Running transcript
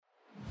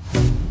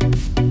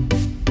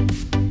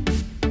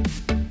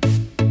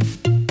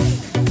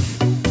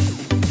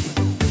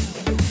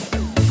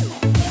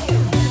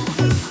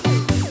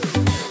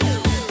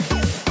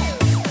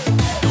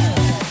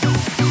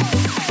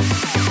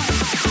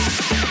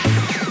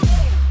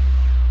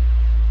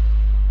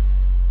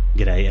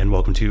and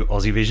welcome to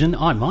Aussie Vision.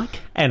 I'm Mike.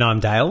 And I'm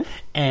Dale.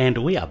 And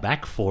we are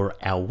back for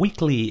our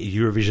weekly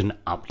Eurovision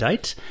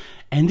update.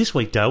 And this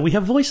week, Dale, we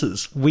have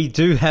voices. We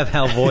do have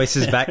our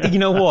voices back. You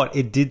know what?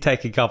 It did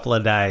take a couple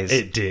of days.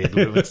 It did.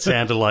 It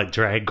sounded like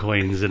drag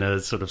queens in a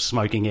sort of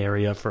smoking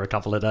area for a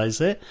couple of days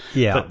there.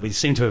 Yeah. But we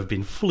seem to have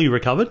been fully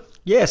recovered.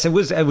 Yes, it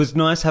was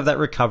nice to have that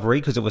recovery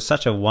because it was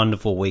such a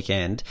wonderful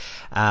weekend.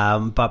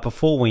 But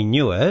before we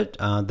knew it,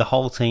 the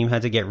whole team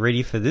had to get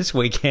ready for this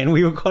weekend.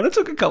 We kind of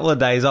took a couple of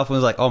days off and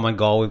was like, oh my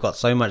God, we've got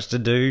so much to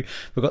do.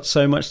 We've got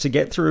so much to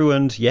get through.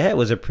 And yeah, it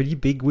was a pretty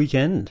big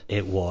weekend.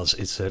 It was.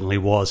 It certainly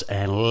was.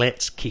 And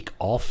let's kick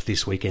off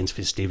this weekend's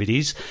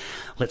festivities.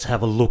 Let's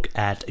have a look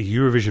at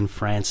Eurovision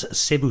France,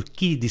 C'est vous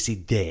qui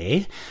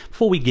décidez.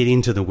 Before we get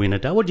into the winner,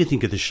 Dale, what do you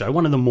think of the show?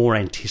 One of the more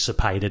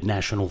anticipated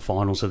national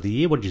finals of the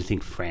year. What do you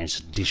think France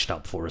dished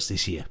up for us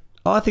this year?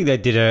 I think they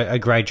did a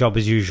great job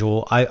as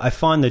usual. I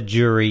find the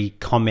jury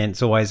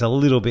comments always a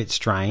little bit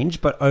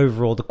strange, but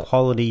overall the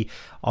quality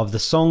of the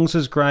songs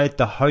was great.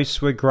 The hosts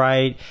were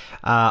great.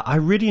 I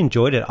really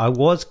enjoyed it. I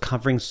was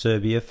covering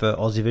Serbia for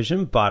Aussie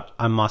Vision, but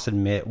I must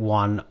admit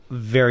one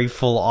very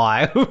full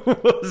eye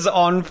was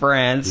on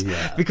France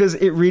because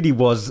it really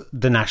was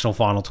the national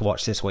final to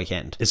watch this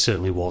weekend. It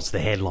certainly was the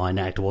headline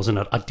act, wasn't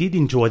it? I did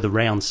enjoy the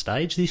round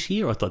stage this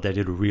year. I thought they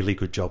did a really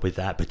good job with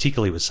that,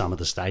 particularly with some of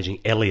the staging.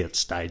 Elliot's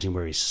staging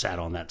where he sat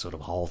on that sort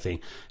of whole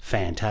thing.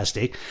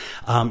 Fantastic.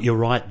 You're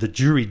right. The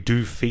jury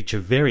do feature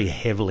very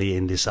heavily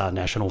in this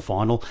national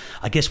final.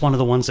 I guess one of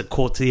the ones that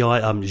caught the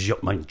eye,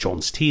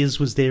 John's Tears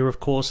was there, of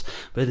course,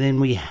 but then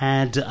we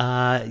had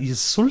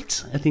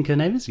Yseult, I think her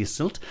name is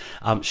Yseult.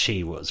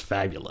 She was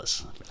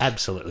fabulous,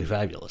 absolutely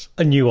fabulous.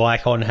 A new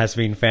icon has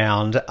been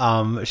found.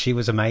 She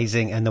was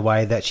amazing, and the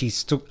way that she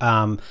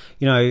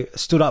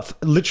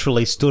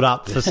literally stood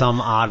up for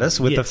some artist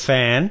with a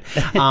fan,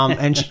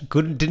 and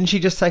didn't she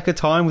just take her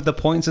time with the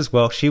points as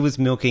well? She was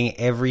milking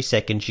every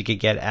second she could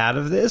get out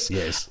of this.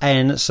 Yes,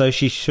 and so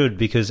she should,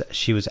 because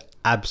she was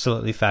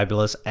absolutely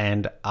fabulous,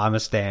 and I'm a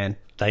stan.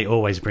 They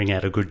always bring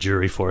out a good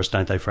jury for us,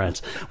 don't they,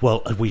 France?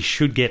 Well, we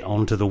should get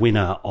on to the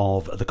winner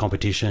of the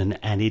competition,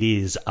 and it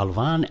is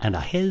Alvan and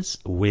Ahez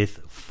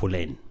with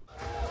Fullen.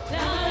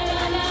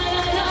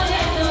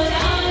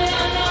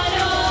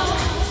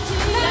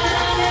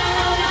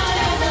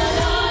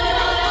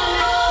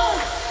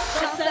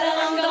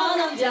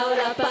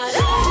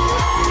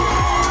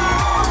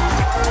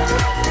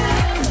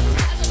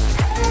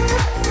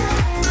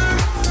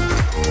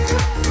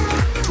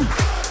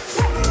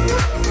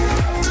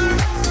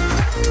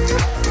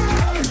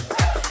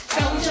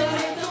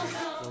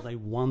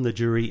 Won the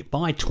jury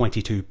by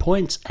 22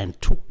 points and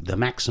took the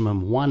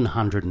maximum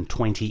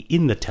 120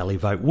 in the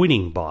televote,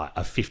 winning by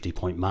a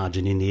 50-point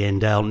margin in the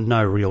end.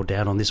 No real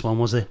doubt on this one,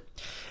 was there?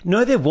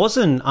 No, there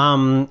wasn't.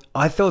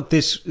 I thought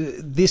this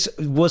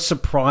was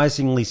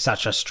surprisingly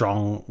such a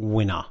strong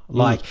winner.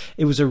 Like,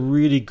 it was a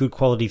really good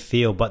quality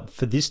feel, but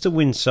for this to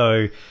win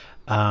so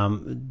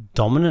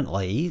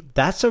dominantly,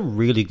 that's a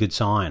really good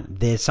sign.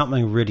 There's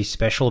something really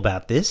special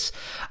about this.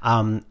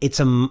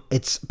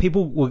 It's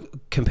people were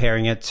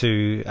comparing it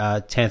to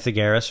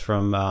Tanzagueras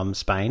from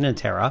Spain and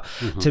Terra.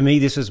 To me,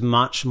 this was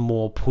much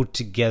more put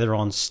together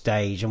on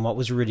stage, and what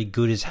was really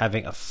good is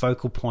having a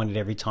focal point at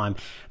every time.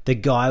 The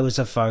guy was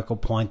a focal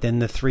point, then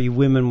the three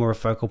women were a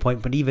focal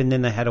point, but even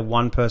then they had a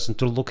one person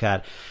to look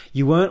at.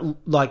 You weren't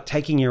like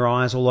taking your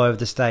eyes all over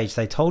the stage.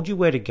 They told you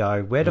where to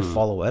go, where to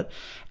follow it,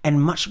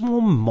 and much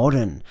more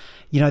modern.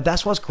 You know,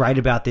 that's what's great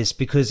about this,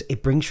 because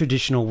it brings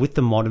traditional with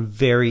the modern,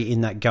 very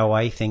in that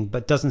Goa thing,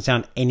 but doesn't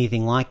sound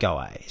anything like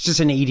Goa. It's just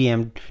an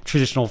EDM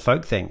traditional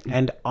folk thing.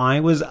 And I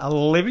was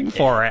living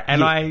for it,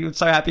 and I'm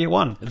so happy it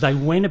won. They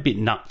went a bit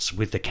nuts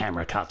with the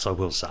camera cuts, I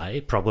will say.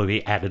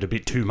 Probably added a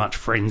bit too much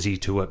frenzy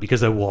to it,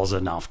 because there was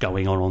enough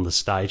going on the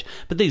stage.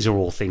 But these are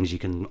all things you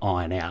can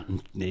iron out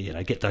and, you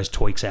know, get those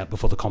tweaks out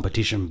before the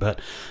competition.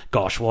 But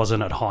gosh,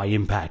 wasn't it high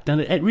impact?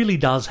 And it really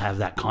does have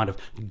that kind of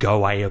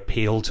Goa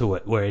appeal to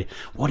it, where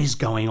what is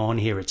going on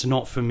here? It's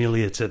not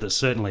familiar to the,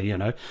 certainly, you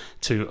know,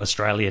 to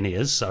Australian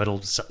ears, so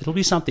it'll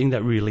be something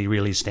that really,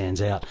 really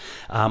stands out.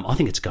 I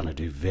think it's going to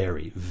do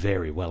very,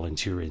 very well in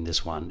Turin,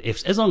 this one,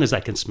 as long as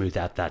they can smooth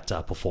out that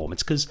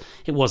performance, because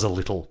it was a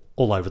little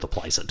all over the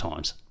place at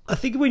times. I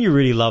think when you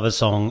really love a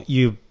song,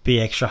 you be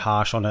extra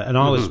harsh on it. And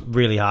I was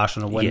really harsh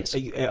on it when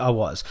I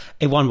was.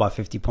 It won by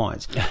 50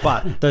 points.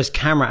 But those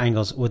camera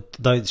angles with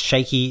those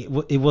shaky,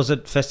 it was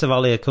at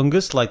Festivalia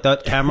Kungus, like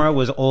that camera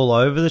was all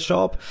over the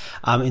shop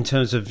in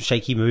terms of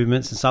shaky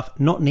movements and stuff.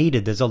 Not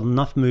needed. There's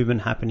enough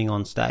movement happening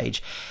on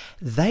stage.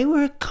 They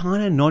were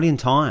kind of not in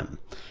time.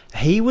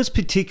 He was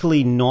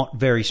particularly not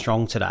very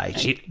strong today.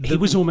 He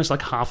was almost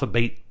like half a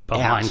beat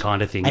behind out,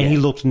 kind of thing. And he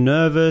looked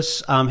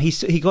nervous.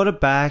 He got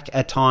it back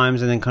at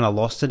times and then kind of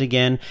lost it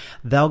again.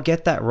 They'll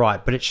get that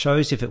right, but it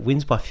shows if it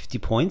wins by 50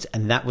 points,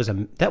 and that was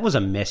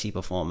a messy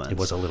performance. It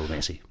was a little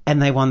messy.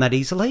 And they won that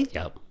easily?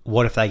 Yep.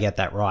 What if they get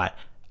that right?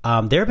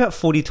 They're about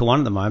 40-1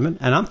 at the moment,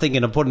 and I'm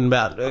thinking of putting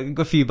about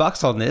a few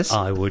bucks on this.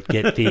 I would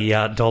get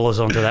the dollars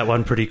onto that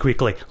one pretty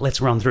quickly.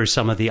 Let's run through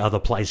some of the other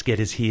place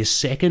getters here.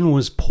 Second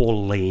was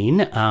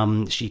Pauline.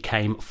 She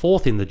came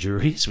fourth in the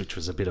juries, which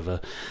was a bit of a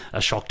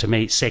shock to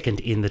me. Second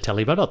in the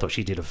televote. I thought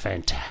she did a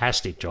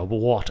fantastic job.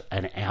 What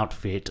an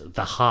outfit.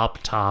 The harp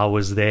tar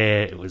was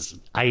there. It was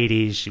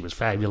 80s. She was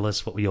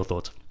fabulous. What were your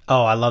thoughts?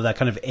 Oh, I love that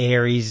kind of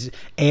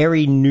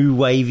airy, new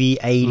wavy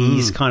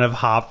 80s kind of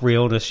harp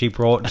realness she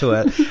brought to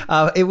it.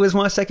 It was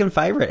my second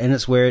favourite, and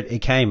it's where it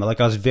came. Like,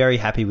 I was very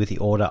happy with the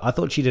order. I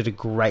thought she did a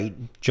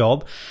great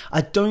job.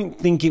 I don't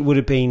think it would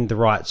have been the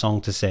right song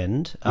to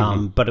send,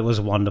 but it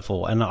was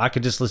wonderful. And I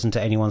could just listen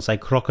to anyone say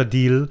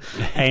crocodile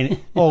and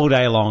all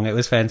day long. It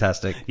was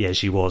fantastic. Yeah,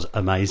 she was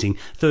amazing.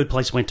 Third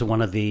place went to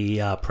one of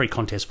the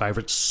pre-contest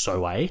favourites,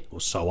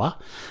 Soa.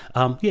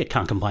 Yeah,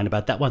 can't complain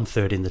about that one.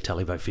 Third in the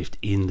televote, fifth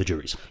in the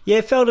juries. Yeah,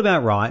 it felt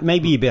about right.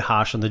 Maybe a bit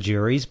harsh on the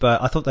juries,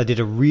 but I thought they did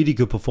a really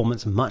good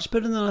performance, much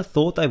better than I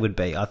thought they would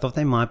be. I thought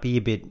they might be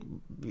a bit,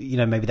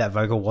 maybe that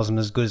vocal wasn't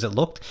as good as it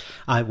looked.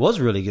 It was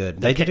really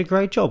good. They did a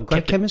great job.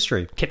 Great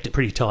chemistry. Kept it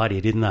pretty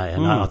tidy, didn't they?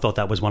 And I thought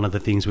that was one of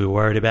the things we were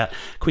worried about.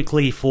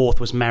 Quickly,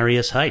 fourth was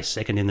Marius Hayes,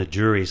 second in the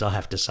juries. I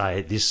have to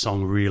say, this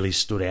song really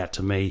stood out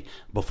to me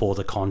before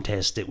the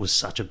contest. It was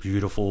such a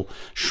beautiful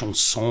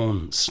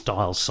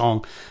chanson-style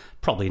song.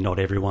 Probably not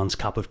everyone's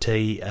cup of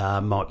tea,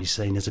 might be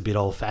seen as a bit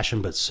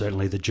old-fashioned, but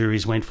certainly the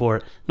juries went for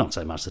it. Not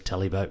so much the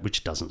televote,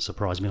 which doesn't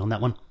surprise me on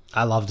that one.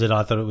 I loved it.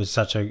 I thought it was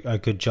such a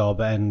good job,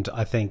 and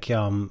I think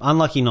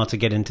unlucky not to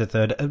get into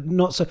third.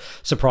 Not so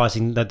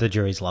surprising that the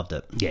juries loved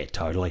it. Yeah,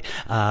 totally.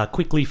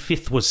 Quickly,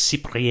 fifth was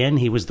Cyprien.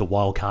 He was the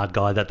wild card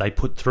guy that they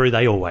put through.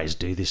 They always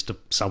do this to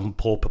some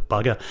poor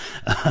bugger.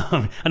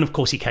 And of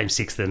course, he came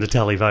sixth in the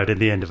televote at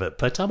the end of it.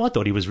 But I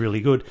thought he was really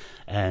good,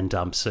 and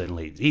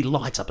certainly he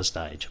lights up a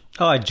stage.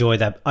 Oh, I enjoyed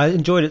that. I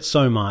enjoyed it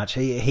so much.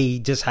 He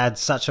just had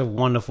such a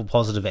wonderful,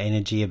 positive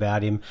energy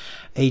about him.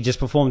 He just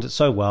performed it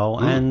so well,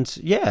 and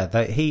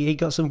yeah, he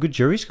got some good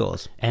jury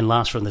scores. And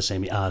last from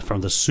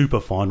the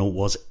super final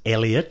was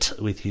Elliot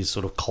with his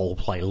sort of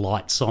Coldplay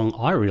light song.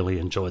 I really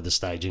enjoyed the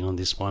staging on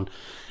this one.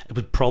 It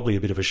was probably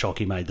a bit of a shock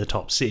he made the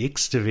top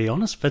six, to be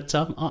honest, but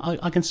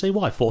I can see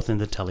why. Fourth in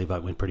the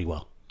televote went pretty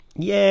well.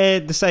 Yeah,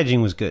 the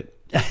staging was good.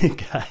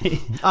 Okay.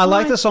 I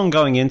like the song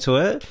going into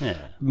it. Yeah.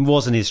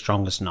 Wasn't his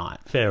strongest night.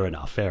 Fair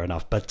enough.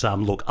 But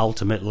look,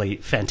 ultimately,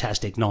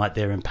 fantastic night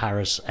there in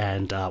Paris,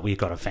 and we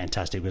got a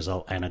fantastic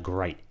result and a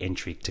great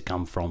entry to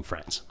come from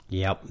France.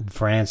 Yep,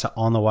 France are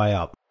on the way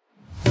up.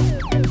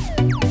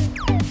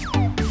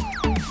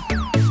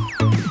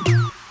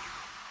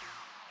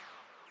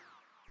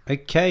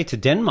 Okay, to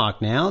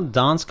Denmark now.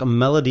 Dansk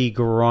Melody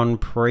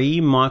Grand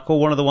Prix. Michael,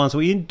 one of the ones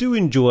we do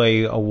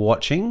enjoy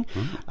watching.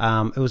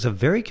 It was a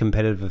very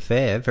competitive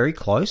affair, very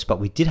close, but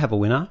we did have a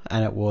winner,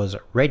 and it was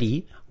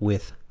Ready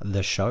with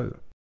The Show.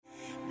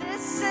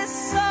 This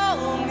is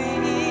so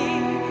me,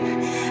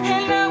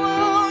 and I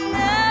will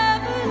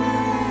never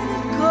let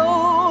it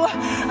go.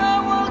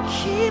 I will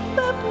keep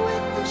up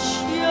with the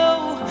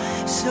show,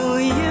 so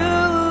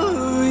you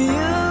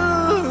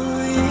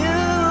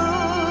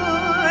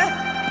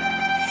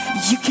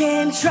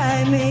can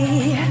try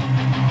me.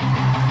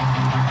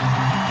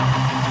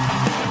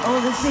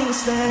 All the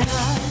things that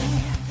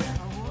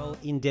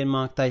In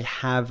Denmark, they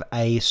have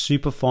a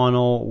super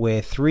final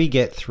where 3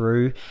 get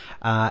through,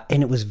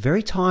 and it was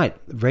very tight.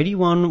 Ready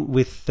won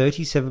with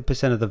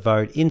 37% of the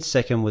vote. In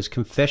second was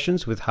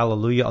Confessions with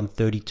Hallelujah on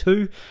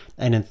 32%,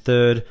 and in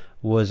third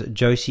was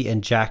Josie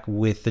and Jack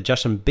with the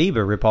Justin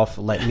Bieber ripoff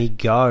Let Me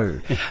Go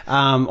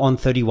on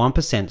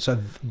 31%. So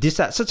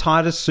that's the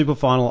tightest super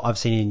final I've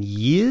seen in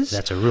years.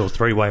 That's a real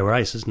three-way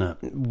race, isn't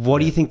it? What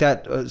do you think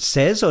that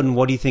says, and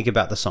what do you think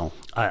about the song?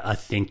 I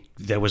think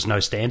there was no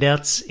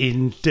standouts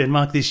in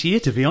Denmark this year,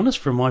 to be honest,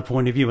 from my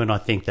point of view, and I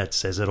think that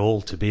says it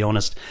all, to be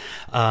honest.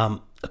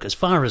 Look, as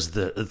far as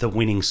the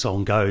winning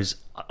song goes,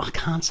 I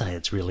can't say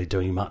it's really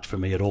doing much for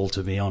me at all,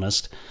 to be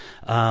honest.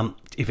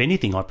 If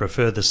anything, I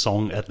prefer the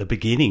song at the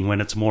beginning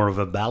when it's more of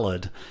a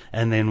ballad,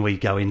 and then we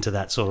go into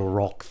that sort of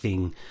rock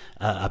thing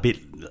a bit,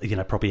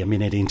 probably a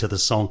minute into the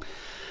song.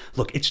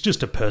 Look, it's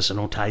just a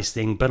personal taste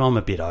thing, but I'm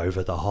a bit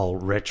over the whole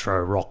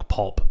retro rock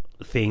pop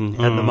thing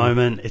at the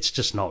moment. It's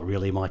just not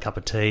really my cup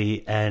of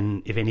tea,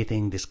 and if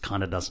anything, this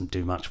kind of doesn't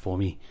do much for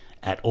me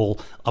at all.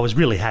 I was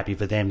really happy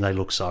for them. They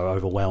looked so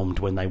overwhelmed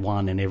when they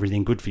won and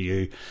everything. Good for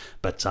you.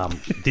 But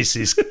this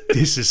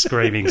is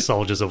screaming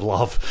Soldiers of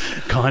Love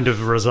kind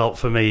of result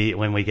for me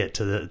when we get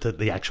to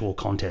the actual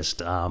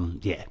contest.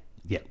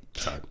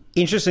 So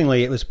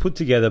interestingly, it was put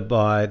together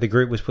the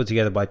group was put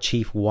together by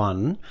Chief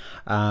One,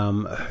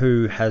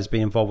 who has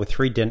been involved with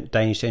 3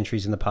 Danish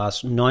entries in the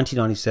past: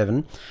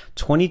 1997,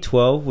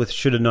 2012 with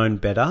Should Have Known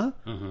Better.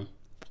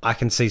 I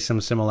can see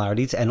some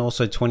similarities, and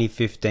also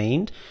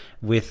 2015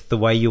 with The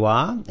Way You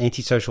Are,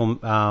 Antisocial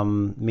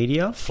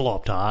Media.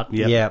 Flopped hard.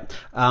 Yep.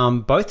 Yeah.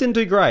 Both didn't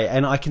do great,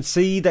 and I can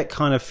see that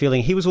kind of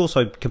feeling. He was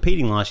also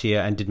competing last year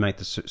and did make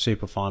the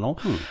super final.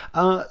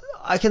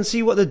 I can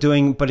see what they're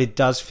doing, but it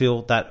does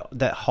feel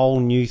that whole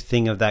new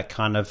thing of that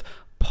kind of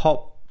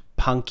pop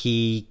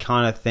punky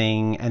kind of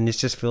thing, and this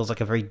just feels like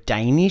a very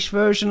Danish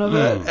version of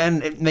it,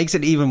 and it makes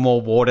it even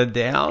more watered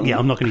down. Yeah,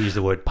 I'm not going to use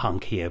the word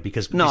punk here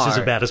because No. this is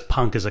about as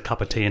punk as a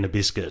cup of tea and a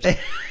biscuit.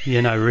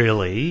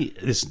 Really,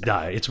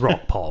 it's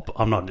rock pop.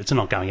 It's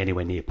not going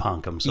anywhere near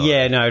punk. I'm sorry.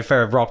 Yeah, no,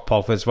 for rock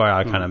pop is where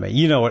I kind of mean.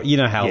 You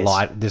know how Yes.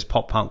 light this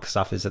pop punk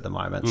stuff is at the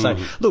moment. So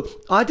look,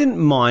 I didn't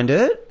mind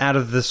it out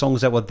of the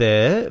songs that were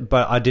there,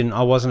 but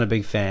I wasn't a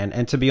big fan.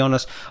 And to be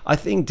honest, I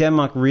think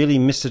Denmark really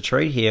missed a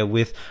treat here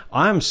with,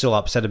 I am still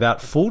upset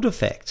about Full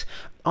Defect.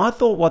 I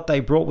thought what they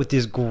brought with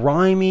this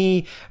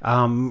grimy,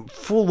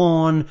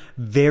 full-on,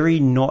 very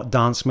not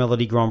dance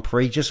melody Grand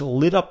Prix just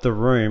lit up the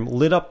room,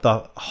 lit up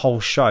the whole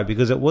show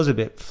because it was a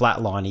bit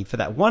flatliney for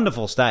that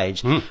wonderful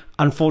stage.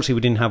 Unfortunately,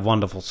 we didn't have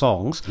wonderful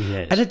songs,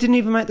 Yes. and it didn't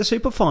even make the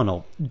super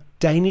final.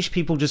 Danish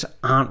people just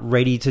aren't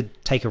ready to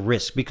take a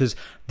risk because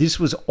this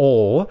was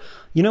all...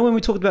 when we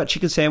talked about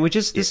chicken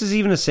sandwiches, this is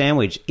even a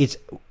sandwich. It's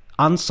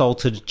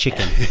unsalted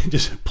chicken.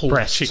 Just pulled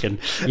Breast. chicken.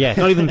 Yeah,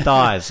 not even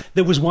thighs.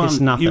 There was one. It's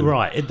nothing. You're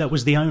right. That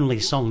was the only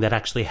song that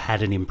actually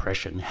had an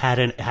impression, had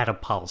a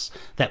pulse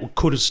that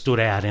could have stood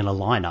out in a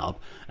lineup,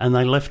 and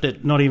they left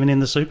it not even in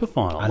the super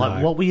final. I Like,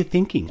 know. what were you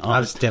thinking? I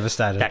was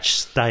devastated. That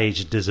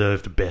stage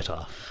deserved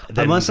better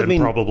than, must have than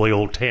been- probably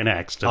all 10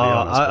 acts. To be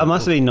honest, I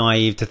must have been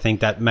naive to think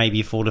that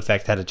maybe Full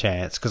Effect had a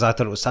chance because I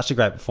thought it was such a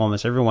great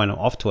performance. Everyone went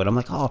off to it. I'm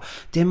like,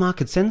 Denmark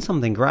could send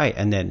something great.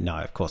 And then, no,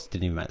 of course,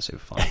 didn't even make the super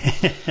final.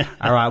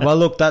 All right. Well,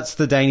 look, that's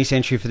the Danish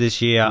entry for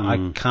this year.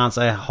 I can't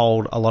say I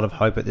hold a lot of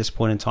hope at this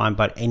point in time,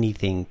 but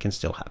anything can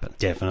still happen.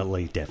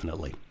 Definitely.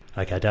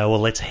 Okay, Dale, well,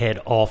 let's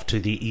head off to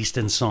the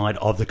eastern side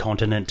of the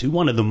continent to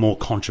one of the more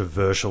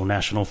controversial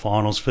national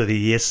finals for the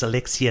year.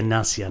 Selecția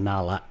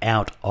Națională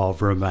out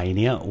of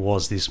Romania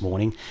was this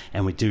morning,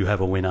 and we do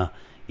have a winner.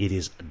 It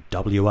is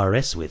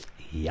WRS with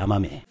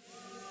Yamame.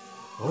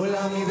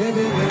 Hola mi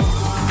bebé,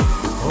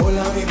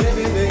 hola mi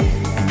bebé,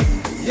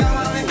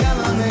 llámame,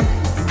 llámame,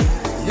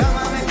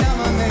 llámame,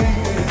 llámame.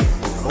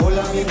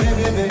 Hola mi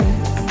bebé,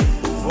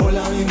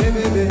 hola mi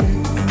bebé,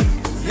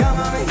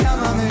 llámame,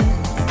 llámame,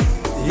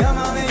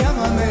 llámame,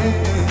 llámame.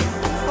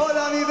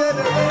 Hola mi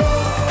bebé.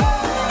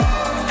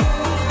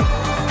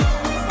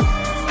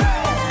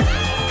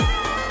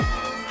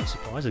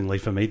 Surprisingly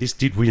for me, this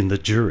did win the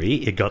jury.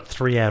 It got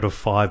 3 out of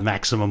 5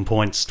 maximum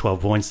points,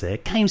 12 points there.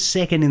 Came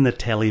second in the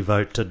tally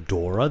vote to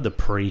Dora, the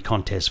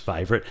pre-contest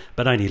favourite,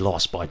 but only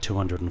lost by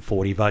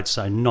 240 votes,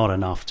 so not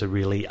enough to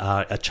really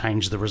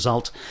change the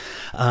result.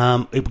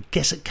 I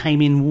guess it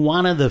came in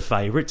one of the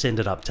favourites,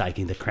 ended up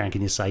taking the crown.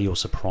 Can you say you're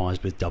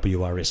surprised with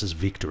WRS's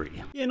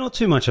victory? Yeah, not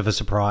too much of a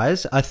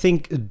surprise. I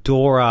think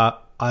Dora...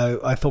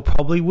 I thought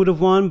probably would have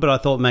won, but I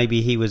thought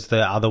maybe he was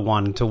the other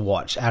one to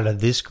watch out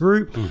of this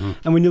group.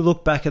 And when you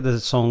look back at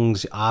the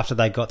songs after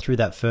they got through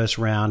that first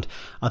round,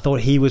 I thought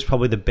he was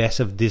probably the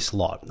best of this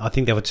lot. I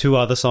think there were 2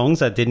 other songs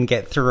that didn't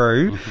get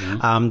through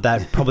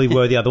that probably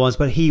were the other ones,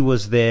 but he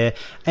was there.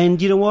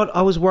 And you know what?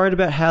 I was worried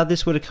about how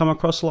this would have come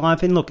across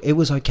live. And look, it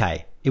was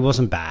okay. It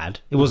wasn't bad.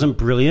 It wasn't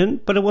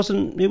brilliant, but it was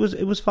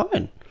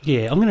fine.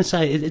 Yeah, I'm going to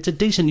say it's a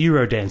decent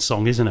Eurodance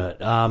song, isn't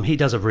it? He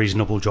does a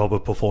reasonable job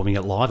of performing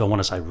it live. I want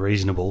to say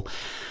reasonable.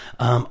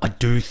 I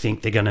do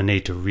think they're going to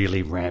need to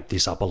really ramp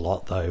this up a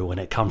lot, though, when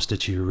it comes to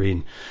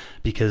Turin,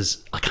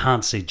 because I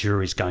can't see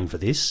juries going for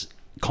this.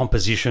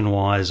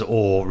 Composition-wise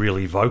or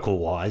really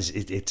vocal-wise,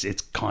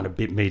 it's kind of a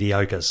bit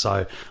mediocre.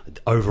 So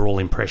overall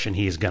impression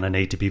here is going to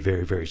need to be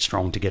very, very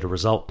strong to get a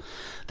result.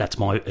 That's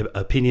my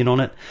opinion on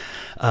it.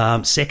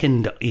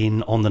 Second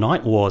in on the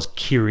night was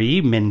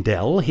Kiri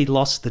Mendel. He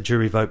lost the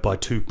jury vote by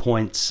 2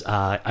 points,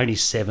 only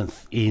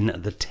 7th in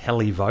the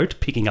tally vote,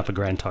 picking up a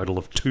grand total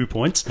of 2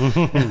 points.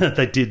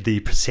 They did the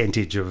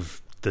percentage of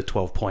the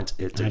 12 points.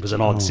 It was an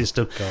odd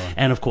system. God.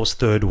 And, of course,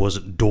 third was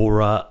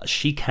Dora.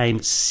 She came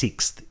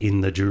 6th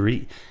in the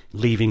jury,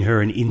 leaving her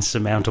an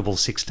insurmountable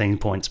 16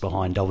 points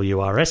behind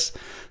WRS.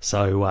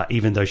 So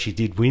even though she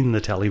did win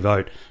the tally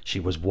vote, she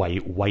was way,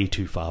 way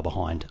too far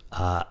behind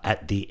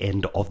at the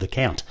end of the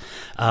count.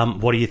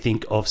 What do you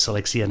think of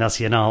Selecția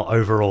Națională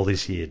overall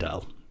this year,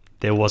 Dale?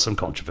 There was some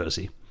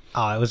controversy.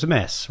 Oh, it was a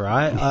mess,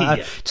 right?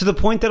 Yeah. To the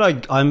point that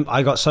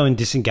I got so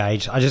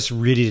disengaged, I just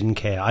really didn't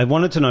care. I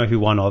wanted to know who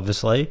won,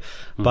 obviously,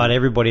 but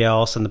everybody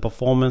else and the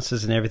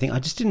performances and everything, I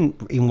just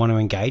didn't even want to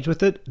engage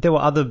with it. There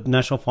were other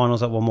national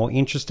finals that were more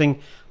interesting.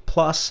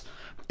 Plus,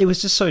 it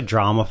was just so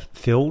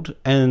drama-filled,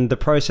 and the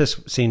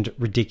process seemed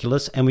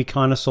ridiculous, and we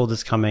kind of saw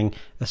this coming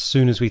as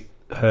soon as we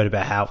heard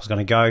about how it was going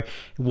to go. It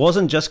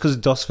wasn't just because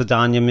Dos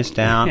Vidania missed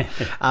out.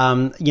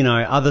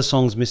 Other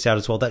songs missed out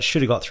as well. That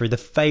should have got through. The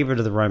favourite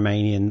of the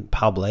Romanian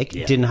public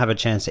didn't have a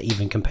chance to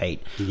even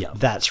compete. Yeah.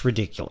 That's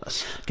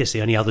ridiculous. I guess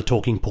the only other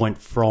talking point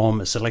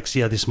from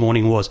Selecția this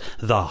morning was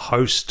the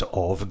host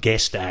of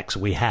guest acts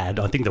we had.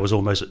 I think there was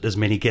almost as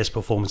many guest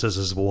performances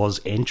as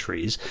was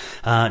entries.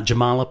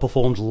 Jamala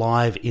performed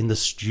live in the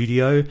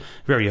studio.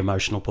 Very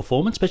emotional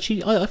performance, but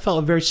I felt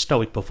a very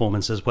stoic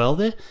performance as well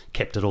there.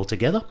 Kept it all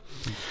together.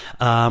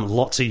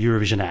 Lots of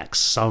Eurovision acts,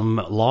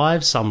 some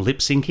live, some lip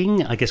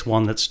syncing. I guess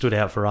one that stood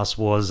out for us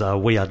was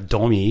We Are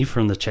Domi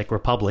from the Czech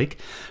Republic.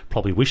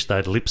 Probably wish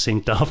they'd lip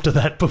synced after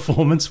that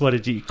performance. What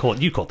did you call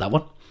it? You caught that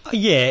one?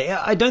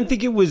 Yeah, I don't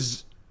think it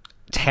was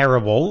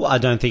terrible. I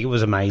don't think it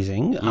was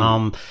amazing.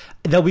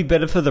 They'll be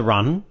better for the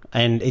run,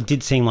 and it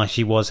did seem like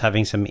she was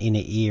having some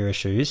inner ear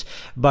issues,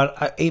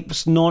 but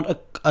it's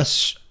not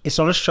it's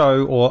not a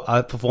show or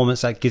a performance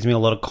that gives me a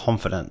lot of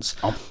confidence.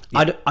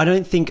 I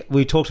don't think,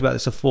 we talked about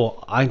this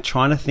before, I'm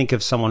trying to think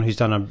of someone who's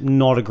done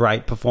not a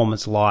great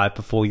performance live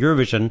before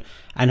Eurovision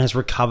and has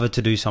recovered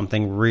to do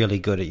something really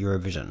good at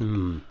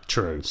Eurovision.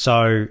 True.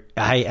 So,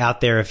 hey,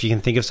 out there, if you can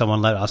think of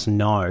someone, let us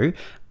know,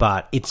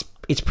 but it's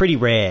pretty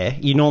rare.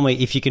 You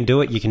normally, if you can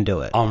do it, you can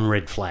do it. I'm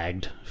red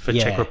flagged for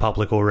Yeah. Czech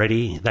Republic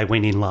already. They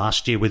went in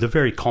last year with a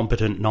very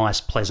competent, nice,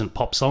 pleasant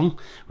pop song,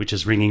 which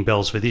is ringing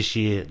bells for this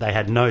year. They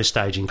had no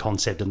staging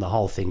concept and the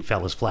whole thing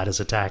fell as flat as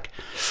a tack.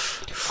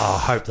 I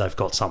hope they've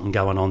got something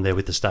going on there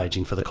with the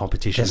staging for the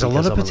competition. There's a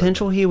lot of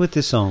potential here with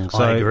this song. So,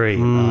 I agree.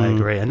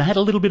 And they had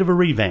a little bit of a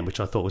revamp, which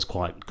I thought was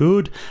quite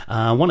good.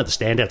 One of the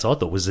standouts I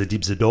thought was the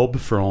Dibzadob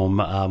from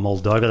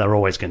Moldova. They were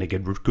always going to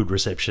get good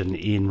reception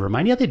in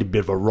Romania. They did a bit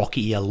of a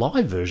rockier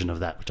live version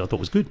of that, which I thought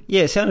was good.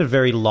 Yeah, it sounded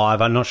very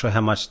live. I'm not sure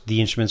how much the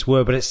instruments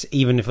were, but it's,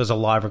 even if it was a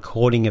live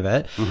recording of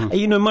it,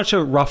 you know, much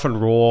of rough and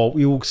raw,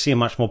 you'll see a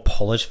much more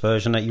polished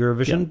version at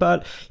Eurovision,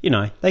 but, you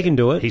know, they can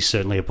do it. He's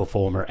certainly a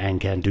performer and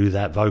can do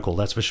that vocal,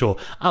 that's for sure.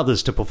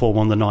 Others to perform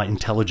on the night: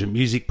 Intelligent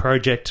Music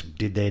Project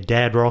did their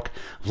dad rock,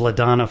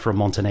 Vladana from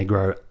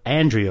Montenegro,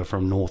 Andrea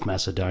from North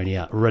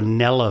Macedonia,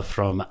 Ranella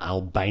from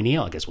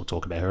Albania, I guess we'll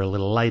talk about her a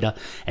little later,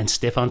 and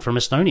Stefan from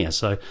Estonia.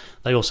 So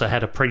they also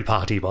had a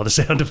pre-party by the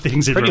sound of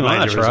things in Pretty Romania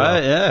much, as right?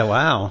 well. Yeah,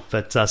 wow.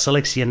 But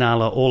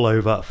Seleccionala all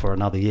over for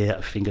another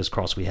year. Fingers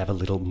crossed we have a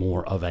little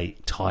more of a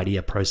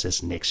tidier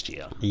process next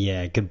year.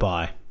 Yeah,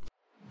 goodbye.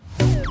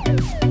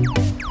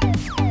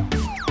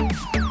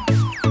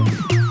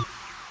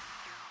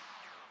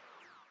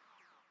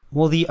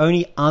 Well, the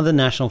only other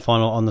national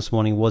final on this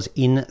morning was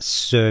in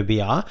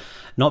Serbia.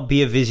 Not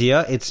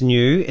Biavizia, it's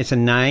new. It's a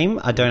name.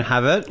 I don't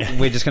have it.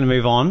 We're just going to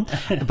move on.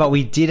 But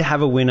we did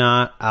have a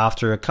winner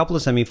after a couple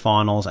of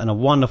semi-finals and a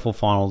wonderful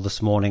final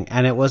this morning.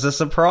 And it was a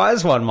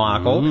surprise one,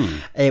 Michael.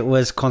 It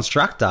was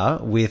Constructor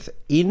with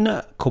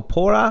In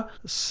Corpora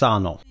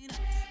Sano.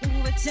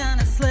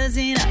 Uvećana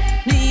slezina,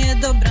 nije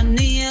dobra,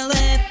 nije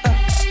lepa.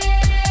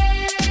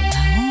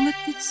 A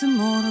umetnica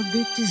mora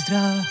biti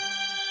zdrava.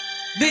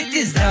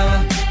 Biti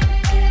zdrava,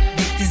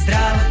 biti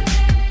zdrava,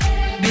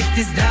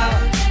 biti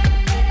zdrava.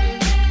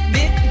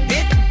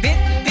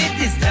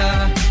 Biti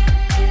zdrava,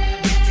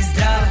 biti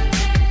zdrava,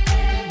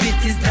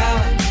 biti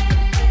zdrava.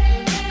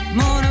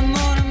 Mora.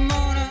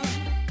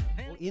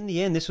 In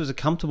the end, this was a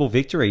comfortable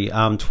victory.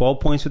 12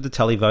 points with the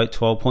televote,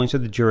 12 points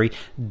with the jury,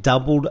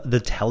 doubled the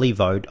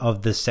televote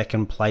of the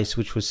second place,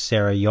 which was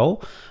Sarah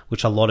Yol,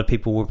 which a lot of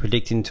people were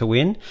predicting to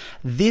win.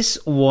 This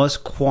was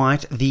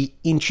quite the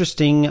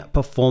interesting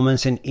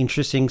performance and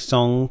interesting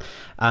song,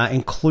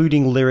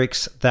 including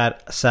lyrics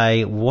that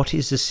say, "What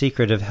is the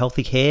secret of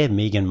healthy hair,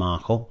 Meghan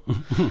Markle?"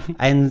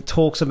 and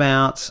talks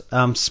about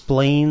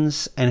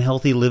spleens and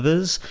healthy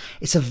livers.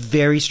 It's a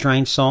very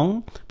strange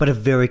song, but a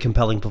very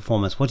compelling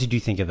performance. What did you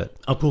think of it?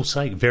 I will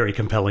say, very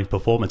compelling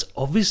performance.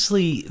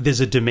 Obviously, there's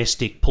a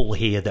domestic pull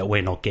here that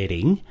we're not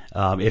getting.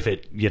 If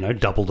it,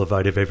 doubled the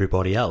vote of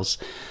everybody else,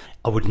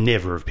 I would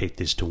never have picked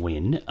this to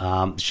win.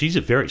 She's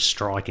a very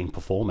striking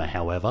performer,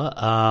 however.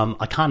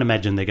 I can't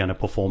imagine they're going to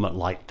perform it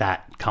like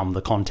that come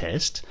the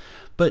contest.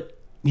 But,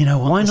 you know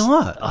what? Why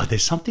not? Oh,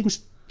 there's something,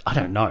 I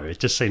don't know, it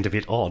just seemed a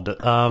bit odd.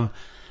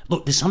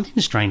 Look, there's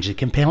something strangely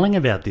compelling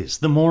about this.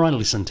 The more I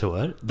listen to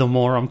it, the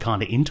more I'm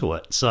kind of into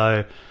it.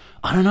 So,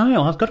 I don't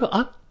know, I've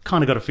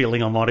kind of got a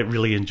feeling I might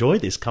really enjoy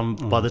this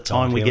by the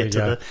time we get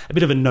to a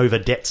bit of a Nova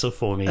Detza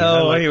for me.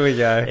 Here we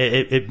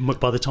go.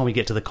 By the time we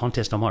get to the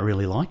contest, I might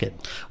really like it.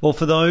 Well,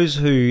 for those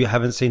who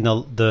haven't seen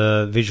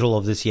the visual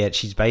of this yet,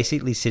 she's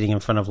basically sitting in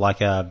front of like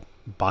a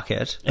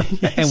bucket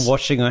and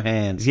washing her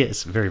hands.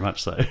 Yes, very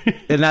much so.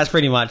 And that's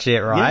pretty much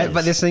it, right? Yes.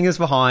 But there's singers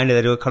behind her.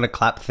 They do a kind of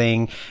clap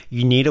thing.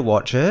 You need to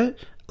watch it.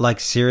 Like,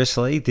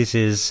 seriously, this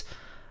is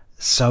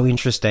so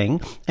interesting.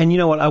 And you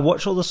know what? I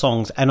watched all the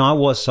songs and I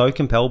was so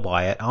compelled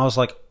by it. I was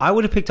like, I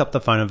would have picked up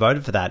the phone and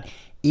voted for that,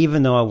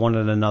 even though I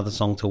wanted another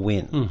song to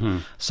win. Mm-hmm.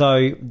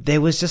 So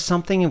there was just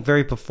something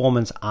very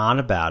performance art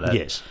about it.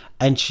 Yes.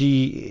 And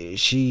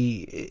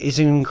she is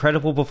an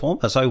incredible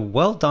performer. So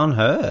well done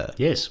her.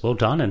 Yes, well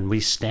done. And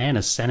we stand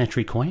as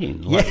sanitary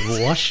queen. Like,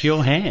 wash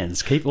your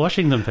hands. Keep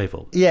washing them,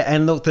 people. Yeah,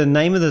 and look, the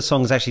name of the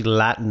song is actually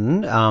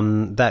Latin.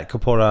 That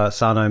corpora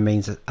sano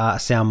means a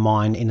sound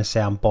mind in a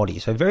sound body.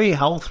 So very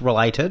health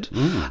related.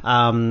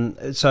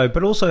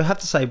 But also I have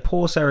to say,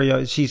 poor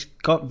Sarah, she's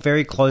got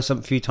very close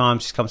a few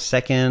times. She's come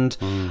second.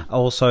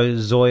 Also,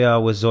 Zoya,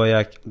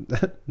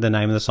 the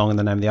name of the song and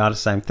the name of the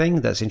artist, same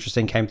thing. That's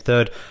interesting. Came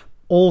third.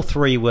 All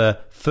three were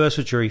first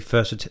with jury,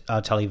 first with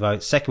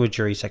televote, second with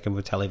jury, second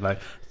with televote,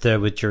 third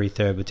with jury,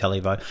 third with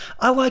televote.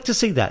 I like to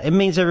see that. It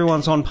means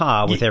everyone's on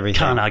par with everything.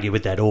 Can't argue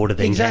with that order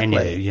then, can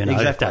Exactly. you? You know,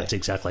 Exactly. that's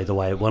exactly the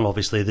way. Well,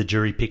 obviously the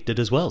jury picked it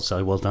as well,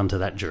 so well done to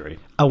that jury.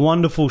 A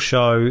wonderful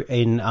show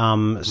in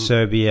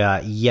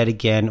Serbia yet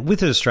again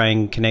with an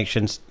Australian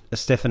connection,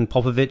 Stefan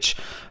Popovic,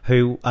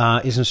 who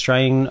is an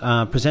Australian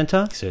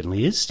presenter.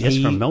 Certainly is. Yes,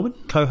 He from Melbourne.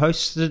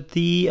 co-hosted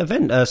the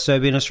event,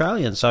 Serbian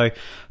Australian. So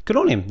good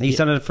on him. He's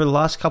done it for the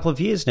last couple of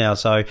years now.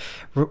 So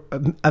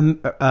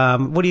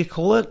what do you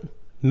call it?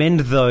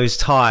 Mend those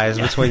ties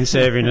between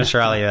Serbia and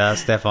Australia,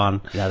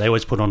 Stefan. Yeah, they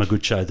always put on a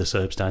good show, the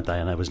Serbs, don't they?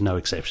 And there was no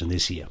exception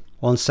this year.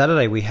 Well, on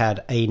Saturday, we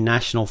had a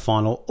national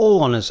final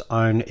all on its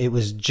own. It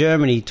was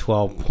Germany,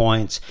 12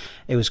 points.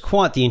 It was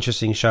quite the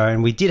interesting show,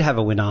 and we did have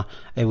a winner.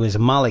 It was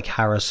Malik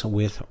Harris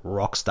with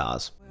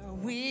Rockstars.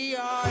 We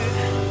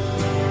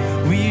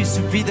used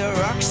to be the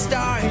rock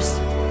stars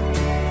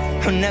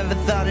who never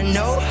thought of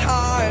no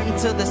harm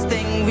till this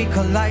thing we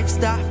call life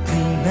stopped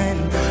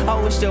gleaming. I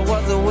wish there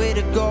was a way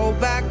to go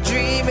back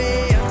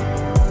dreaming,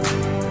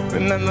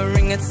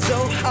 remembering it so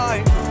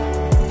hard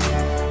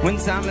when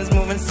time is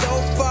moving so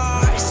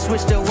fast.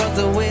 Wish there was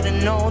a way to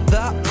know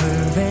the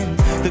moving,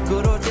 the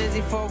good old days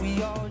before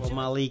we all.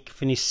 Malik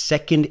finished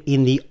second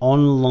in the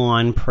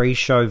online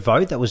pre-show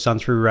vote that was done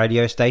through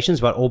radio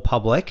stations, but all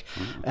public,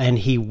 and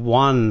he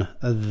won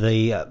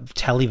the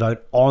televote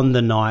on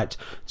the night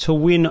to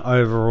win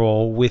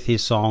overall with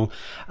his song.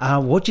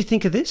 What do you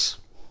think of this?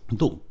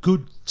 Look,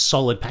 good,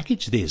 solid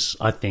package this,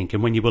 I think.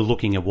 And when you were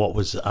looking at what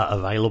was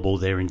available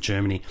there in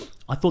Germany,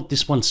 I thought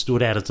this one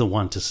stood out as the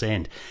one to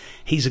send.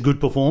 He's a good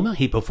performer.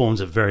 He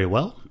performs it very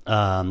well.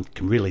 Can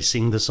really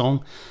sing the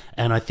song.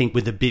 And I think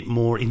with a bit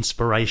more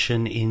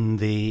inspiration in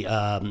the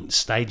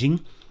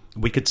staging,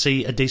 we could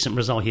see a decent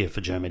result here for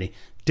Germany.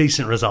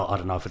 Decent result. I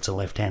don't know if it's the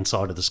left-hand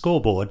side of the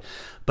scoreboard,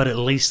 but at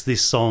least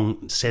this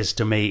song says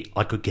to me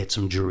I could get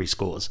some jury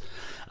scores.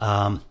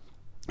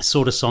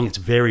 Sort of song, it's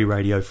very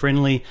radio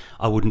friendly.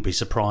 I wouldn't be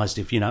surprised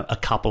if, a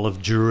couple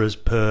of jurors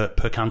per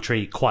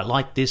country quite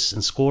like this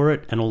and score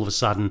it, and all of a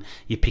sudden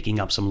you're picking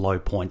up some low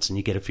points and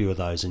you get a few of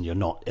those and you're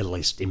not at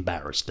least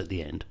embarrassed at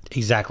the end.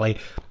 Exactly.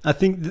 I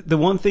think the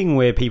one thing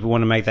where people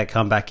want to make that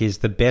comeback is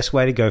the best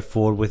way to go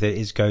forward with it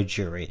is go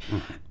jury.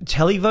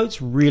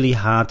 Televote's really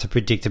hard to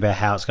predict about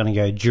how it's going to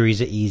go.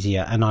 Juries are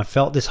easier, and I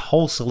felt this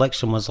whole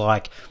selection was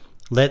like,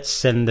 let's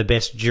send the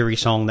best jury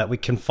song that we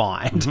can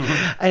find.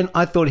 And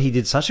I thought he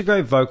did such a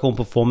great vocal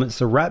performance.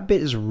 The rap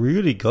bit is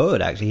really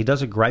good, actually. He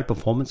does a great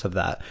performance of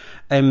that.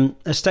 The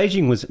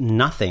staging was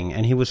nothing,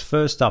 and he was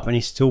first up, and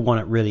he still won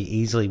it really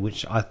easily,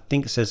 which I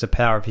think says the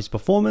power of his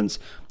performance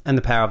and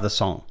the power of the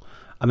song.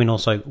 I mean,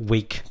 also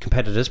weak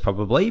competitors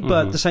probably,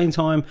 but at the same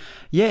time,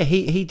 yeah,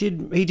 he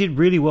did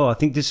really well. I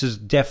think this is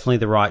definitely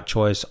the right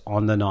choice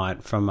on the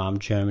night from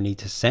Germany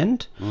to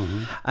send.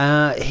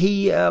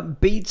 He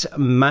beat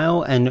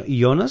Mail and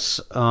Jonas,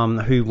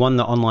 who won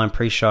the online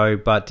pre-show,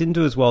 but didn't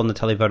do as well in the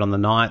televote on the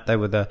night. They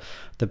were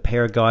the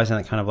pair of guys in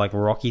that kind of like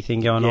Rocky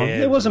thing going on.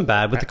 It wasn't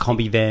bad with the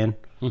combi van.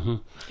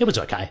 It was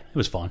okay. It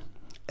was fine.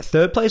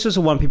 Third place was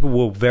the one people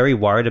were very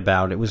worried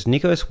about. It was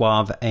Nico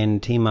Suave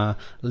and Tima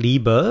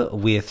Lieber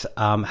with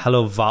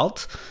Hello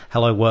Welt,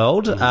 Hello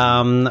World,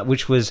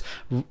 which was...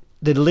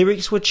 The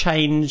lyrics were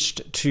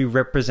changed to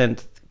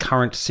represent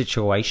current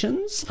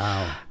situations.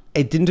 Oh.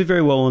 It didn't do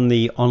very well in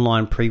the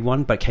online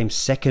pre-one, but came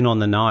second on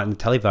the night in the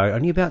televote,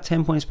 only about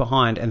 10 points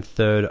behind, and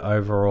third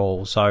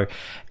overall. So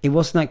it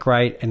wasn't that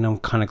great, and I'm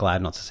kind of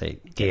glad not to see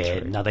it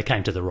get through. No, they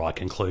came to the right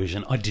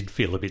conclusion. I did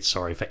feel a bit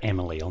sorry for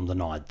Emily on the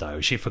night, though.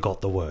 She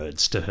forgot the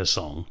words to her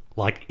song,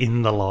 like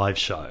in the live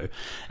show.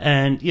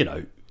 And,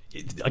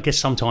 I guess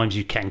sometimes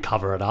you can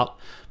cover it up,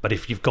 but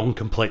if you've gone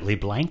completely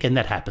blank, and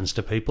that happens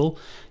to people,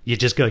 you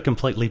just go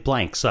completely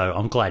blank. So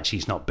I'm glad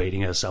she's not beating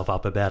herself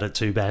up about it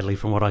too badly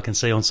from what I can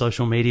see on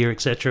social media,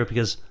 etc.,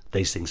 because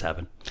these things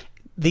happen.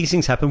 These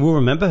things happen. We'll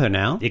remember her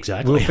now.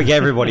 Exactly. We'll forget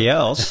everybody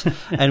else.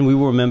 And we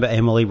will remember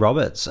Emily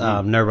Roberts.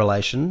 No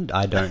relation.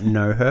 I don't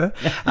know her.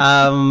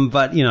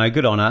 But,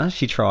 good on her.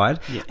 She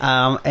tried.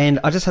 Yeah. And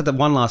I just had the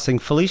one last thing.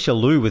 Felicia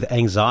Liu with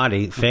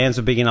Anxiety. Fans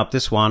are bigging up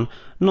this one.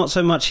 Not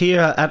so much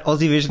here at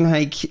Aussie Vision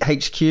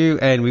HQ,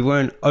 and we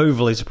weren't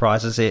overly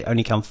surprised to see it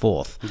only come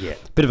fourth. Yeah.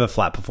 Bit of a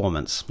flat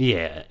performance.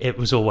 Yeah, it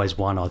was always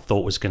one I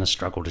thought was going to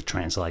struggle to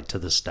translate to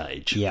the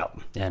stage. Yeah.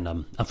 And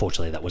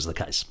unfortunately, that was the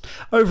case.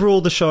 Overall,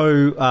 the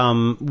show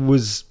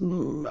was,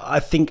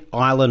 I think,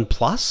 Island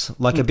Plus,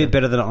 like a bit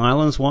better than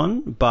Island's one,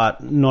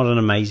 but not an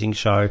amazing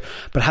show.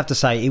 But I have to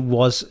say, it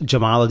was,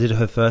 Jamala did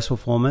her first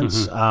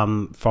performance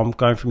from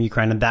going from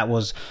Ukraine, and that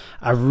was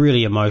a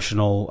really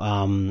emotional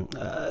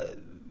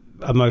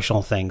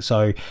thing.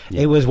 So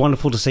it was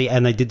wonderful to see,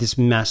 and they did this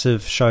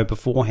massive show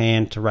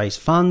beforehand to raise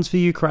funds for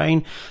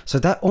Ukraine. So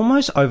that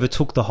almost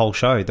overtook the whole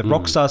show. The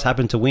Rockstars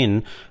happened to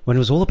win when it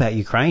was all about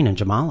Ukraine and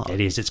Jamala.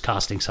 It is. It's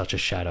casting such a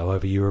shadow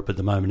over Europe at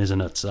the moment,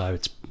 isn't it? So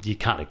you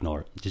can't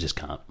ignore it. You just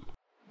can't.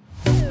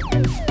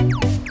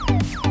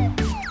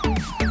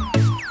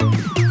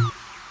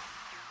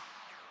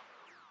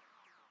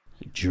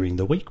 during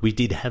the week, we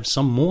did have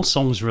some more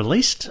songs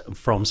released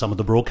from some of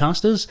the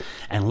broadcasters,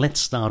 and let's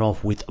start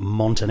off with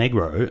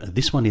Montenegro.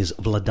 This one is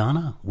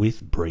Vladana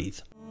with Breathe.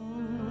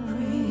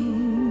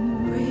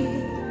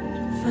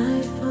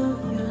 Fight for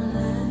your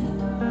life.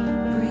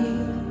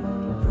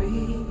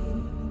 Breathe.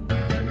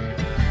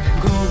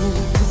 Go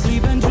to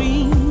sleep and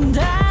dream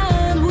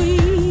that we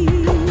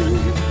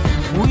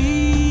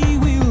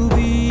will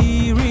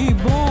be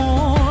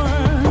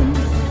reborn.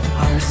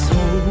 Our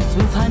souls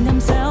will find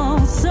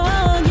themselves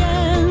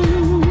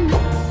again.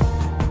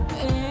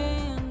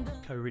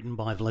 Co-written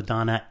by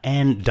Vladana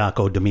and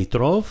Darko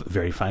Dimitrov,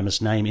 very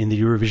famous name in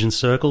the Eurovision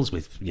circles,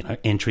 with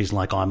entries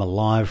like I'm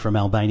Alive from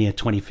Albania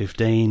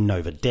 2015,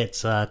 Nova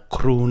Deca,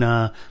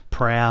 Kruna,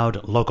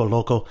 Proud, Loco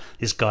Loco.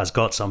 This guy's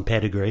got some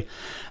pedigree.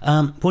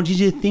 What did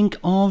you think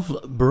of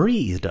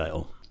Breathe,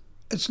 Dale?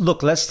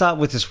 Look, let's start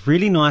with this.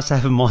 Really nice to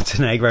have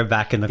Montenegro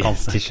back in the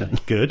competition.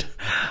 Good.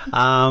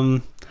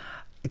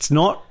 It's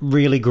not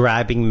really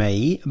grabbing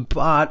me,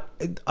 but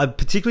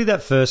particularly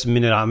that first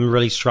minute, I'm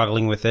really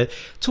struggling with it.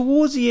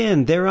 Towards the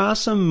end, there are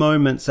some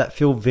moments that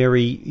feel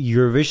very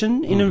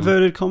Eurovision, in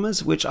inverted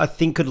commas, which I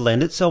think could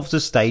lend itself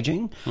to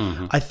staging.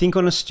 I think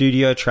on a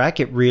studio track,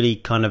 it really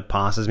kind of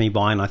passes me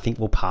by, and I think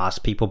will pass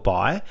people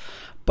by.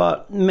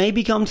 But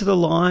maybe come to the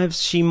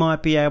lives, she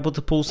might be able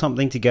to pull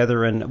something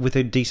together and with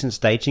a decent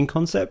staging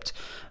concept.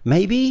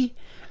 Maybe.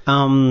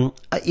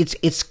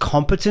 It's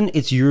competent,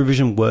 it's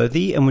Eurovision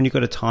worthy, and when you've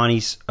got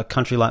a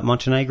country like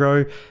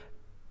Montenegro,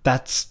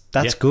 that's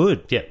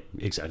good. Yeah,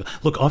 exactly.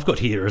 Look, I've got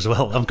here as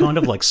well. I'm kind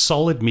of like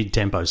solid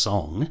mid-tempo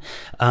song.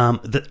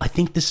 That I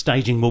think the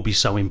staging will be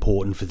so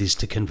important for this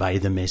to convey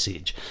the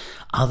message.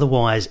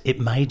 Otherwise, it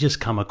may just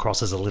come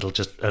across as a little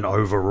just an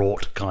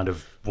overwrought kind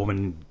of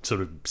woman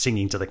sort of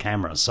singing to the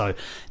camera. So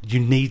you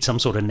need some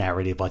sort of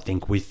narrative, I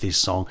think, with this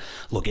song.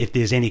 Look, if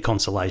there's any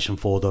consolation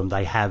for them,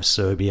 they have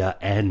Serbia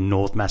and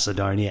North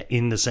Macedonia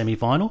in the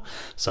semi-final.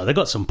 So they've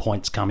got some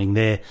points coming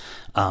there.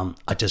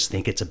 I just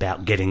think it's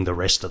about getting the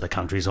rest of the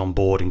countries on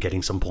board and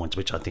getting some points,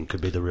 which I think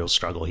could be the real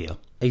struggle here.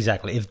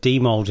 Exactly. If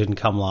D-Mol didn't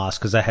come last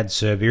because they had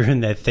Serbia in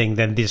their thing,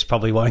 then this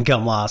probably won't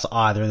come last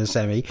either in the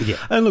semi. Yeah.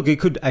 And look, it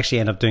could actually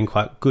end up doing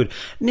quite good.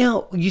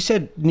 Now, you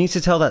said needs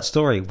to tell that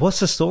story.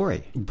 What's the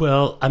story?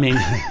 Well, I mean,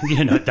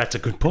 that's a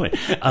good point.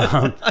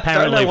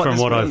 Apparently, from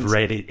what I've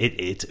read,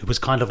 it was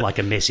kind of like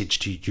a message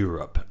to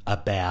Europe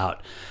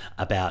about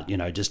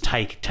just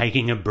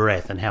taking a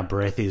breath, and how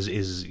breath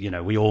is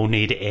we all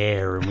need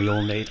air, and we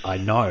all need. I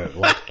know,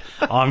 like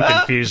I'm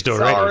confused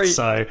already.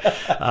 So,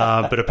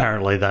 but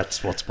apparently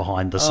that's what's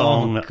behind the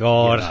song. Oh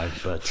God,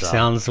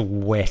 sounds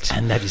wet.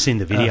 And have you seen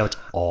the video? It's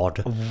odd.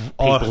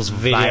 People's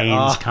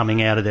veins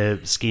coming out of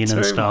their skin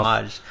and stuff.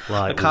 Much.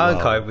 Like, I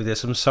can't cope with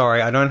this. I'm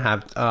sorry. I don't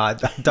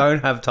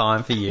have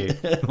time for you,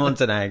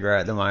 Montenegro,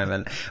 at the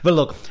moment. But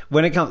look,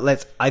 when it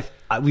comes,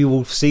 we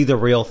will see the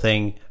real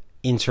thing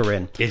in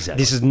Turin. Exactly.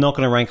 This is not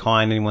going to rank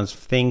high in anyone's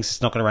things.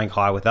 It's not going to rank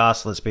high with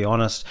us, let's be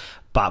honest.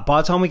 But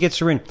by the time we get to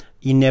Turin,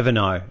 you never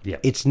know.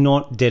 Yep. It's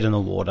not dead in the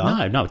water.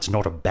 No, it's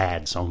not a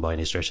bad song by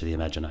any stretch of the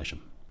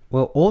imagination.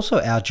 Well, also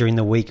out during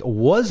the week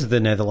was the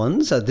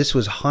Netherlands. This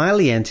was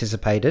highly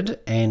anticipated,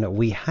 and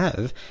we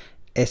have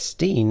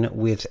Estine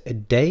with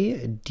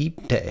De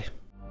Diepte.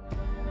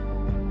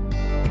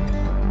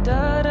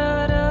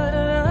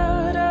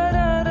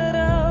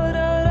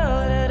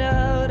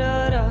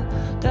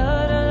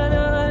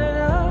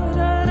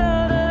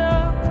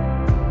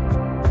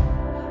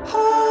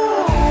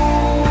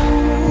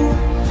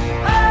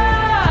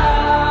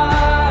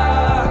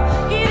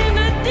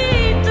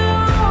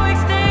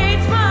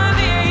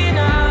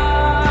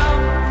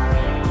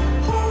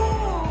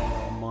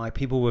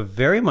 People were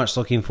very much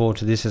looking forward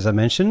to this, as I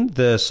mentioned.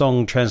 The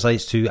song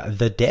translates to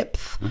The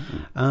Depth.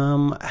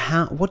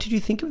 What did you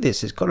think of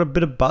this? It's got a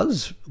bit of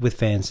buzz with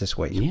fans this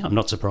week. Yeah, I'm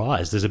not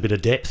surprised. There's a bit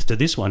of depth to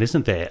this one,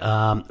 isn't there?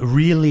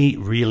 Really,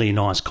 really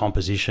nice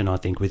composition, I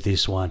think, with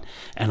this one.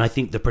 And I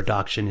think the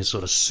production is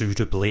sort of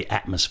suitably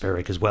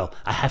atmospheric as well.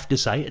 I have to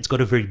say, it's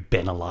got a very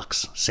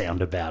Benelux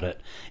sound about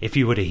it. If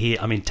you were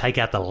to take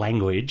out the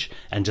language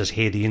and just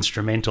hear the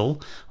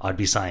instrumental, I'd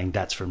be saying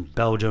that's from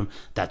Belgium,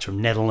 that's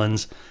from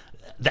Netherlands.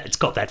 It's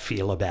got that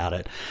feel about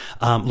it.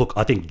 Look,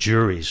 I think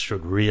juries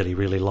should really,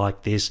 really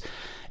like this.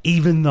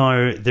 Even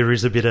though there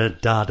is a bit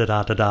of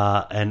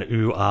da-da-da-da-da and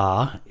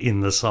ooh-ah in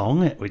the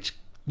song, which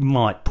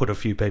might put a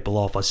few people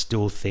off, I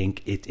still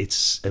think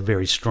it's a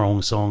very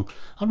strong song.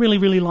 I really,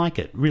 really like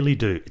it. Really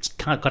do. It's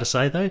got to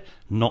say, though,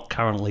 not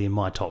currently in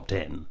my top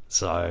 10.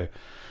 So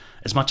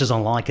as much as I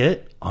like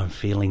it, I'm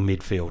feeling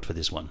midfield for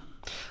this one.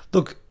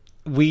 Look,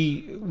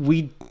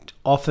 we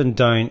often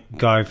don't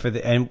go for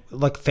and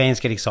like fans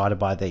get excited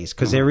by these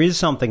because there is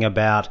something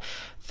about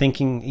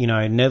thinking,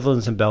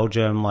 Netherlands and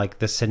Belgium, like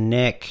the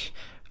Senek,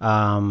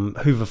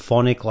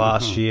 Hooverphonic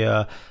last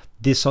year.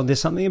 This song,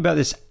 there's something about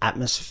this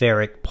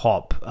atmospheric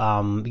pop,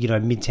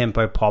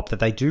 mid-tempo pop that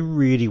they do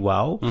really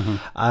well,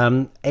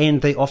 and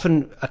they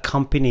often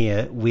accompany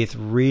it with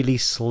really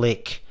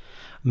slick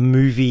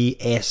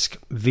movie-esque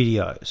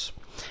videos.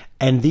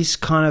 And these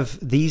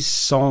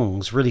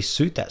songs really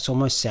suit that. It's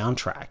almost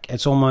soundtrack.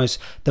 It's almost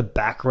the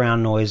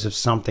background noise of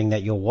something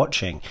that you're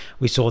watching.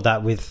 We saw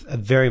that with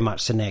very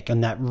much Sinek,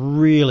 and that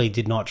really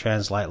did not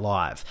translate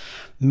live.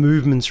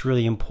 Movement's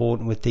really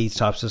important with these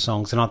types of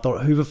songs, and I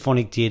thought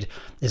Hooverphonic did,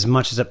 as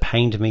much as it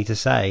pained me to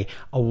say,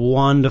 a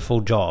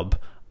wonderful job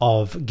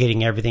of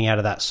getting everything out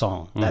of that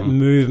song, that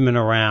movement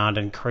around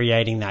and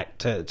creating that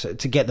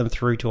to get them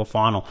through to a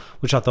final,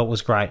 which I thought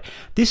was great.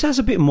 This has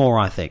a bit more,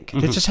 I think.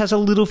 It just has a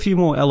little few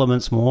more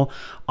elements more.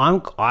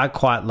 I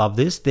quite love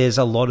this. There's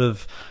a lot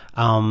of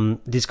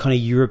this kind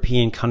of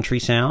European country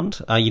sound.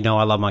 I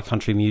love my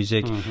country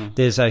music.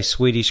 There's a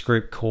Swedish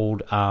group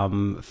called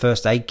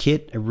First Aid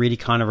Kit. It really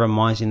kind of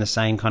reminds me in the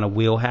same kind of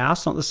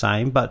wheelhouse, not the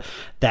same, but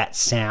that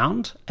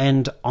sound.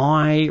 And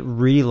I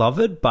really love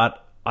it, but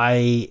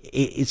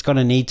it's going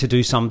to need to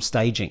do some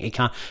staging.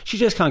 She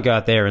just can't go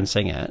out there and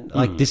sing it.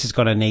 Like this is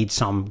going to need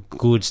some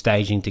good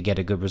staging to get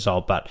a good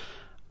result. But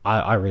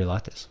I really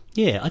like this.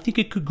 Yeah, I think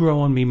it could grow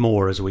on me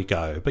more as we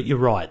go. But you're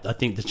right. I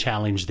think the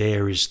challenge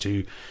there is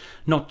to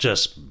not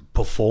just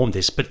perform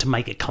this, but to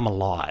make it come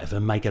alive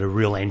and make it a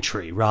real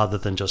entry rather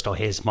than just,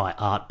 here's my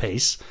art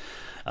piece.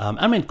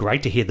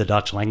 Great to hear the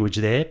Dutch language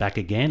there back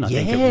again. I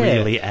think it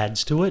really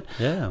adds to it.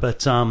 Yeah.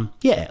 But,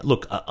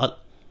 look,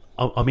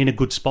 I'm in a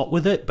good spot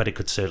with it, but it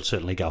could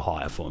certainly go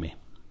higher for me.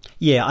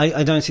 Yeah,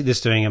 I don't see this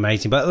doing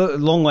amazing, but a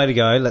long way to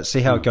go. Let's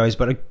see how it goes.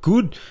 But a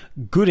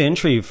good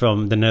entry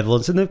from the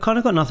Netherlands, and they've kind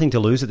of got nothing to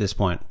lose at this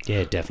point.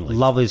 Yeah, definitely.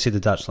 Lovely to see the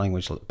Dutch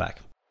language look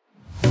back.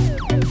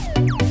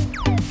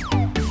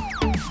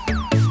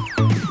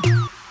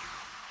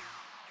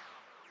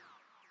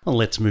 Well,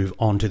 let's move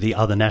on to the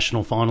other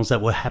national finals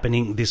that were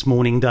happening this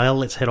morning, Dale.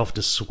 Let's head off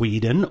to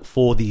Sweden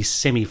for the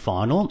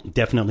semi-final.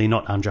 Definitely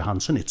not Andra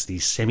Hansen, it's the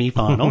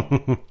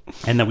semi-final.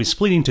 And then we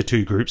split into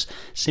two groups.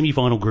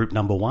 Semi-final group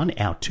number 1,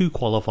 our 2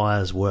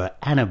 qualifiers were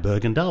Anna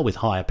Bergendahl with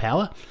Higher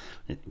Power.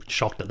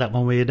 Shocked at that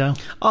one, were you, Dale?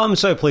 I'm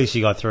so pleased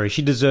she got through.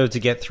 She deserved to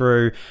get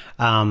through. It's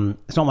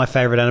not my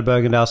favourite Anna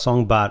Bergendahl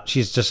song, but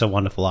she's just a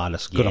wonderful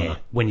artist. Good on her.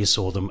 When you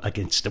saw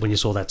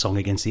that song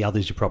against the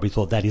others, you probably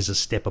thought that is a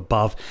step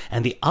above.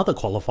 And the other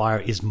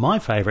qualifier is my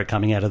favourite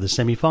coming out of the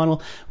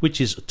semi-final,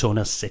 which is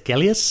Tona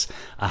Sekelius.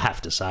 I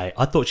have to say,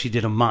 I thought she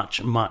did a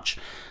much, much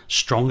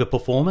stronger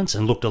performance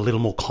and looked a little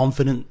more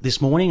confident this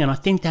morning, and I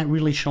think that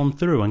really shone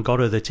through and got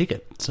her the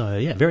ticket. So,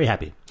 yeah, very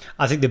happy.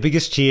 I think the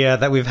biggest cheer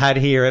that we've had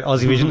here at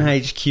Aussie Vision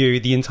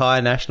HQ the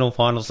entire national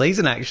final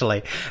season,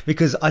 actually,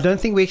 because I don't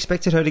think we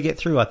expected her to get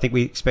through. I think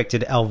we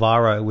expected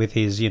Alvaro with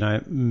his,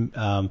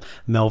 Melfest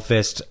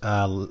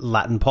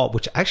Latin pop,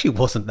 which actually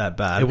wasn't that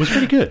bad. It was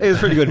pretty good. It was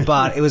pretty good,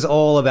 but it was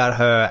all about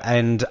her,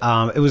 and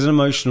it was an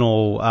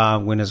emotional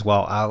win as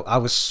well. I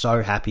was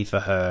so happy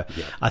for her.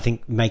 Yeah. I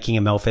think making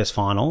a Melfest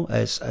final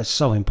is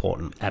so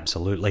important.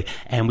 Absolutely.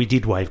 And we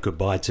did wave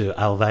goodbye to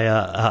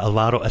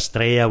Alvaro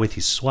Estrella with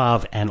his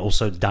Suave, and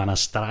also Dana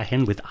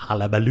Strahen with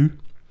Hullabaloo.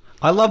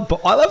 I loved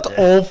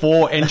all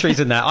 4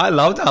 entries in that. I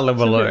loved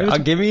Hullabaloo. I'll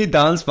give me a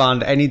dance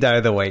fund any day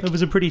of the week. It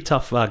was a pretty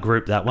tough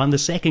group, that one. The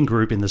second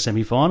group in the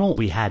semi-final,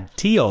 we had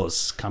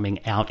Tios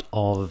coming out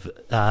of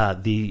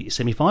the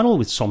semi-final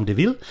with Som de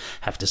Ville.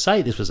 Have to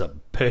say, this was a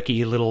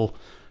perky little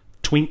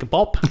twink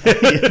bop,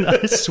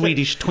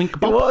 Swedish twink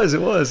bop. It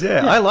was,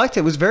 yeah. I liked it.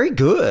 It was very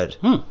good.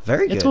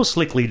 Very good. It's all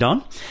slickly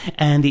done.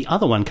 And the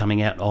other one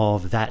coming out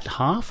of that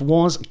half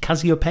was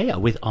Cassiopeia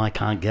with I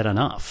Can't Get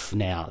Enough.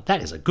 Now,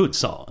 that is a good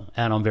song,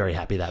 and I'm very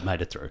happy that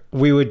made it through.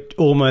 We were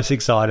almost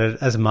excited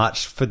as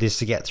much for this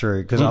to get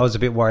through, because I was a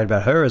bit worried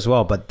about her as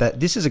well, but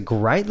this is a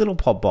great little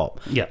pop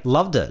bop. Yeah.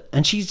 Loved it.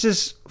 And she's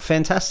just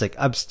fantastic.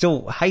 I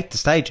still hate the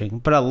staging,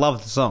 but I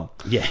love the song.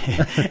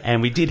 Yeah.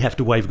 And we did have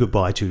to wave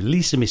goodbye to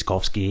Lisa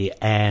Miskovsky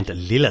and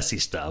Lilla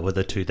Sister were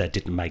the 2 that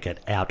didn't make it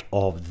out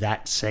of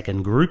that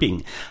second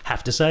grouping.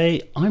 Have to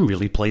say, I'm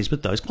really pleased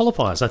with those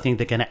qualifiers. I think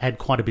they're going to add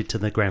quite a bit to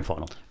the grand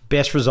final.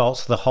 Best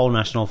results for the whole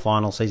national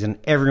final season.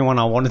 Everyone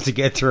I wanted to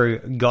get through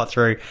got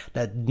through.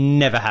 That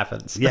never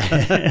happens.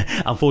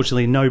 Yeah.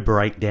 Unfortunately, no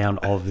breakdown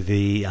of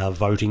the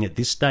voting at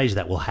this stage.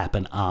 That will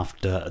happen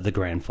after the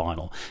grand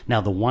final.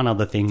 Now, the one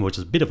other thing, which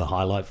is a bit of a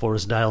highlight for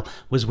us, Dale,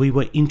 was we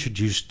were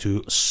introduced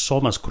to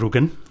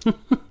Sommerskrugen.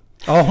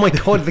 Oh my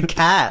God, the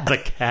cat. The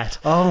cat.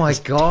 Oh my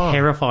God.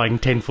 Terrifying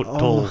 10-foot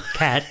tall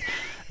cat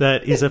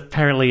that is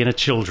apparently in a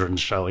children's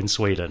show in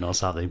Sweden or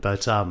something.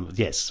 But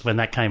yes, when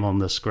that came on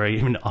the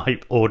screen, I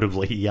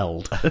audibly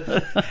yelled.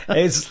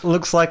 It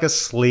looks like a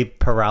sleep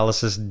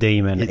paralysis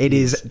demon. It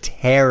is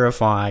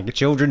terrifying.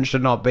 Children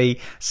should not be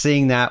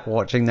seeing that,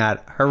 watching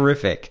that.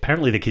 Horrific.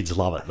 Apparently the kids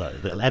love it, though.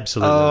 They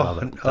absolutely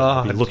love it.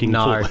 They'll be looking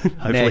forward.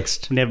 Hopefully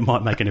next. Never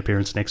might make an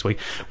appearance next week,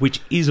 which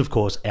is, of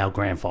course, our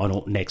grand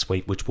final next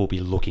week, which we'll be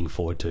looking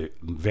forward to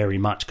very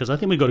much, because I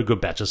think we've got a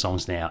good batch of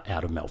songs now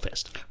out of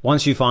Melfest.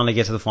 Once you finally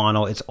get to the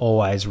final, it's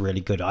always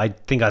really good. I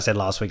think I said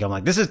last week, I'm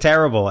like, this is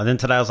terrible. And then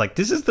today I was like,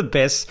 this is the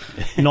best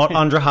not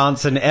Andra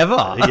Hansen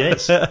ever.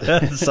 Yes.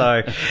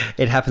 So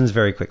it happens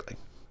very quickly.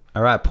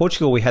 All right,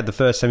 Portugal, we had the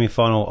first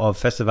semi-final of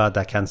Festival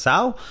da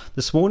Canção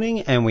this morning,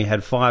 and we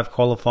had 5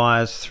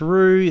 qualifiers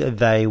through.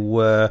 They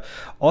were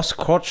Os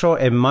Quatro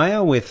e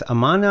Meia with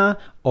Amana,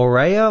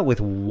 Oreia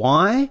with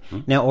Y.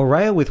 Now,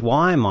 Oreia with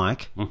Y,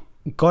 Mike,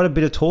 got a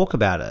bit of talk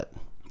about it.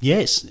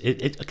 Yes, I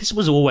guess it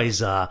was always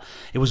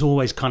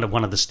kind of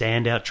one of the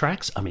standout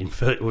tracks. I mean,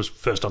 it was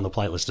first on the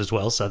playlist as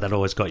well, so that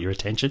always got your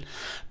attention.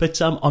 But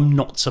I'm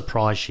not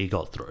surprised she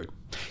got through.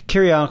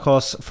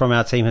 Kyriakos from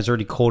our team has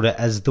already called it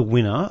as the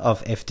winner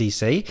of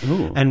FDC.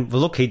 Ooh. And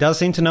look, he does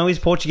seem to know his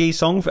Portuguese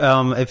song,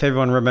 if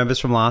everyone remembers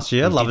from last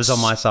year. Love is on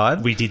my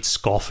side. We did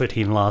scoff at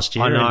him last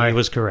year, I know. and he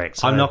was correct.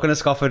 So. I'm not going to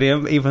scoff at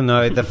him, even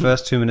though the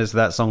first 2 minutes of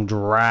that song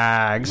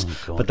drags.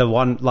 God. But the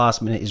one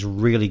last minute is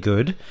really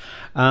good.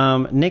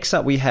 Next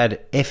up, we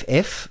had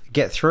FF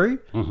Get Through,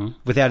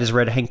 without his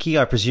red hanky,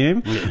 I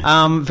presume.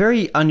 A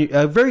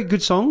very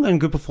good song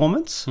and good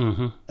performance.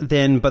 But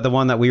the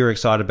one that we were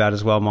excited about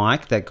as well,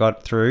 Mike, that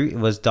got through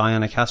was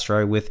Diana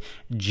Castro with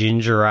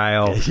Ginger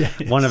Ale,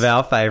 one of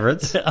our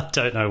favourites. I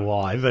don't know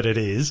why, but it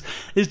is.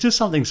 It's just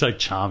something so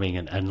charming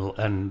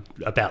and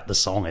about the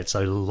song. It's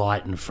so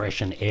light and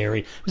fresh and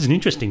airy. It was an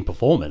interesting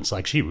performance.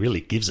 Like, she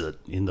really gives it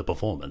in the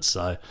performance.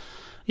 So,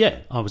 yeah,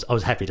 I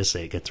was happy to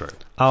see it get through.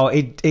 Oh,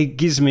 it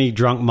gives me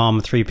drunk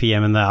mum 3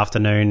 p.m. in the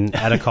afternoon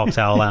at a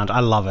cocktail lounge.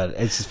 I love it.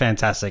 It's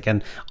fantastic,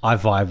 and I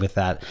vibe with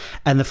that.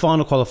 And the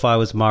final qualifier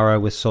was Maro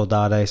with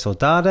Saudade,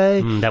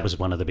 Saudade. That was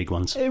one of the big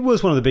ones. It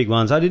was one of the big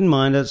ones. I didn't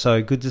mind it,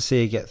 so good to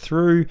see it get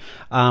through.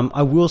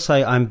 I will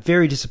say I'm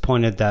very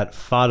disappointed that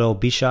Fado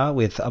Bisha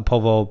with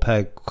Povo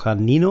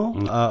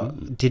Pequenino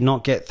did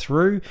not get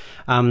through.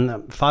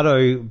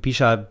 Fado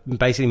Bisha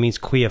basically means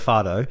queer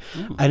fado,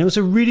 and it was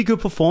a really good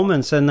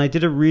performance, and they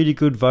did a really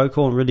good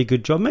vocal and really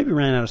good job. Maybe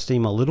ran out of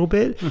steam a little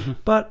bit,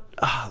 but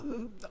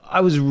I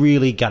was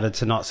really gutted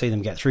to not see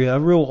them get through. A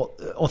real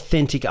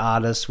authentic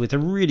artist with a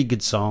really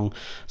good song.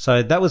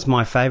 So that was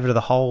my favourite of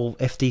the whole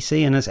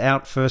FDC, and it's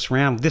out first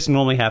round. This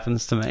normally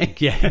happens to me.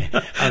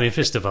 Yeah. I mean,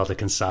 Festival de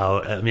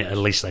Canção, I mean, at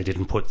least they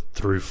didn't put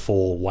through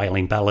 4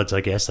 wailing ballads,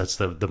 I guess. That's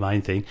the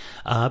main thing.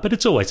 But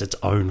it's always its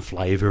own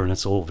flavour, and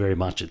it's all very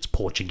much it's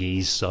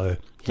Portuguese. So,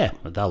 yeah,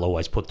 they'll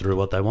always put through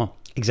what they want.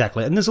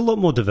 Exactly. And there's a lot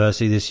more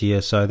diversity this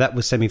year. So that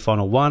was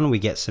semi-final 1. We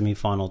get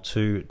semi-final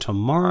 2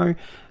 tomorrow,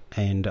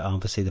 and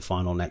obviously the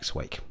final next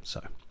week.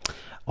 So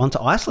on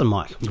to Iceland,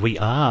 Mike. We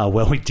are.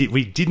 Well, we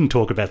didn't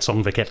talk about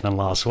Songvakeppnin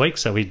last week,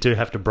 so we do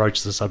have to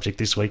broach the subject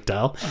this week,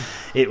 Dale.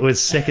 It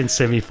was second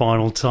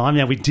semi-final time.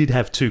 Now, we did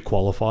have 2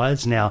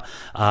 qualifiers. Now,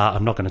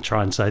 I'm not going to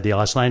try and say the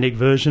Icelandic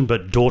version,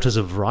 but Daughters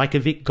of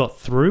Reykjavik got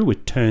through. We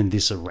turned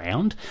this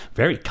around.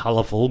 Very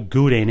colourful,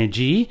 good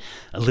energy,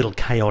 a little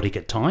chaotic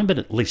at time, but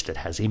at least it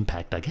has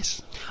impact, I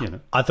guess. You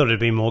know. I thought it'd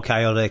be more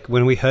chaotic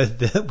when we heard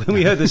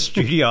the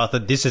studio. I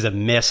thought this is a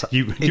mess.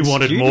 You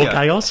wanted studio. More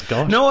chaos?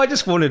 Gosh. No, I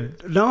just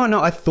wanted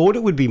I thought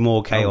it would be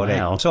more chaotic.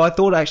 Oh, wow. So I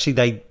thought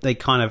actually they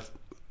kind of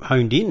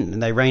honed in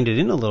and they reined it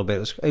in a little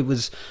bit. It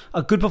was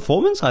a good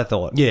performance, I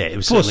thought. Yeah, it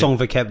was for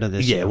Songvakeppnin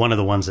this year. Yeah, one of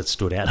the ones that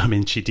stood out. I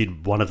mean,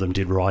 one of them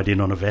did ride in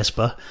on a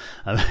Vespa.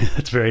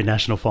 That's very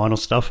national final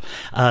stuff.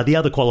 The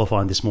other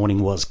qualifying this morning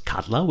was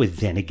Cutler with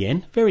Then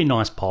Again. Very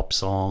nice pop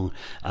song,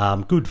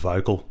 good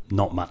vocal.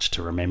 Not much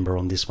to remember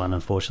on this one,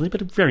 unfortunately,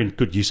 but a very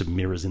good use of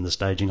mirrors in the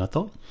staging, I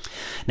thought.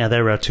 Now,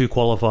 there are 2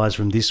 qualifiers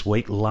from this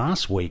week.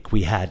 Last week,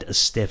 we had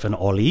Stefan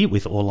Olli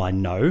with All I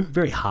Know.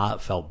 Very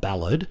heartfelt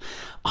ballad.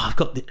 I've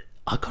got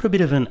a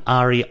bit of an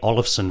Ari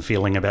Olafsson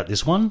feeling about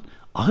this one.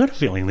 I got a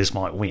feeling this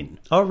might win.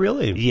 Oh,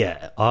 really?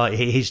 Yeah.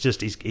 He's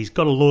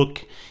got a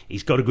look.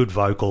 He's got a good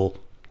vocal.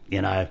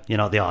 You know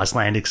what the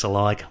Icelandics are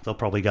like. They'll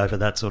probably go for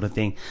that sort of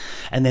thing.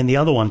 And then the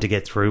other one to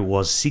get through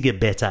was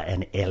Sigabetta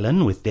and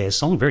Ellen with their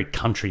song. Very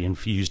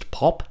country-infused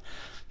pop.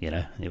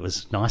 It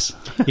was nice.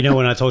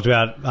 When I talked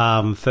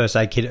about First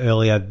Aid Kit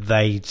earlier,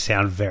 they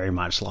sound very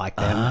much like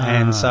them.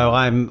 And so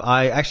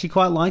I actually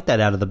quite like that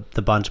out of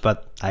the bunch,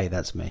 but hey,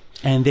 that's me.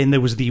 And then there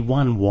was the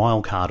one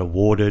wildcard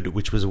awarded,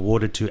 which was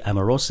awarded to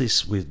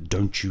Amorosis with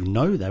Don't You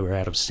Know. They were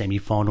out of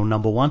semi-final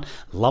number 1.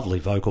 Lovely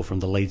vocal from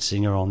the lead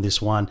singer on this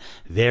one.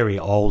 Very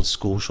old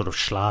school sort of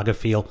Schlager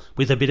feel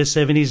with a bit of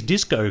 70s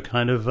disco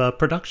kind of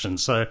production.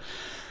 So,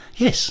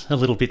 yes, a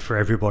little bit for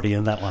everybody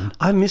in that one.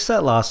 I missed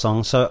that last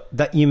song, so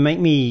that you make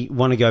me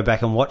want to go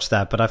back and watch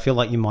that, but I feel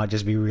like you might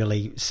just be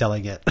really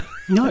selling it.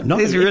 No,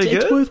 it's really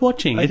good. It's worth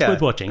watching. Okay. It's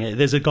worth watching.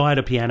 There's a guy at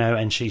a piano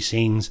and she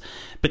sings,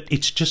 but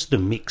it's just the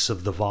mix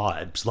of the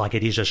vibes. Like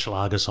it is a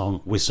Schlager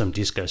song with some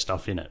disco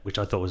stuff in it, which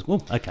I thought was,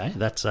 well, okay,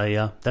 that's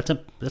a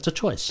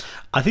choice.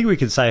 I think we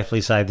could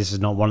safely say this is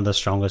not one of the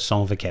strongest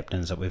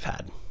Songvakeppnins that we've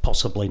had.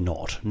 Possibly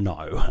not,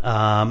 no.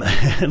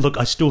 Look,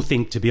 I still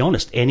think, to be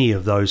honest, any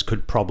of those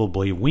could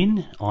probably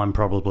win. I'm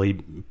probably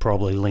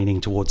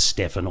leaning towards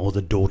Stefan or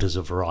the Daughters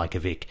of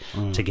Reykjavik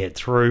to get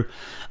through.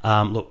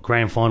 Look,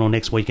 grand final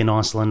next week in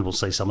Iceland. We'll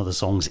see some of the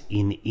songs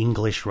in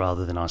English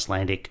rather than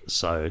Icelandic.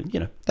 So,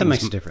 that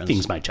makes a difference.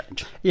 Things may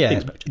change. Yeah,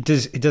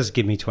 it does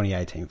give me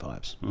 2018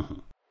 vibes. Mm-hmm.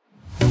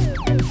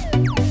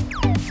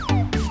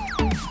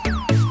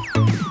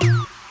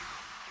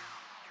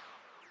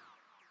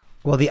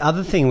 Well, the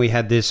other thing we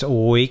had this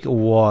week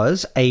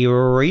was a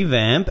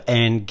revamp,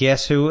 and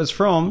guess who it was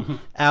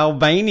from?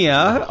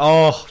 Albania.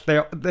 Oh,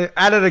 they're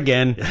at it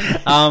again.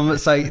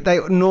 So they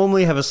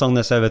normally have a song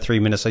that's over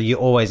 3 minutes, so you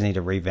always need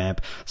a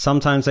revamp.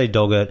 Sometimes they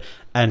dog it,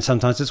 and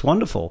sometimes it's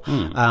wonderful.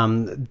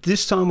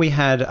 This time we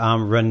had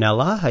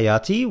Ranella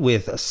Hayati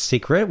with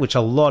Secret, which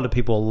a lot of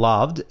people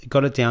loved.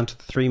 Got it down to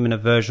the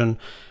 3-minute version.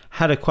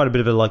 Had quite a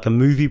bit of a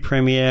movie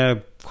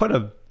premiere, quite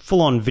a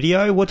full-on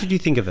video. What did you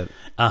think of it?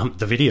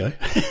 The video.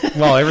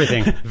 Well,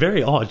 everything.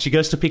 Very odd. She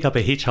goes to pick up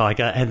a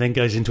hitchhiker and then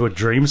goes into a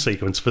dream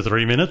sequence for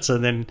 3 minutes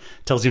and then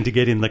tells him to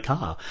get in the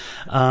car.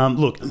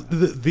 Look,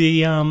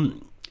 the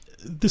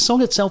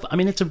song itself, I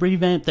mean, it's a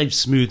revamp. They've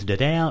smoothed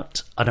it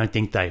out. I don't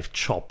think they've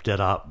chopped it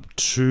up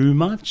too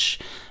much.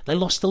 They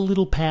lost a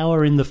little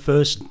power in the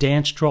first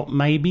dance drop,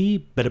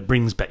 maybe, but it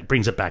brings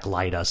it back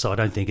later. So I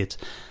don't think it's...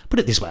 Put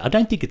it this way, I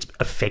don't think it's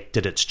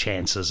affected its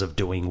chances of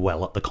doing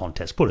well at the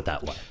contest. Put it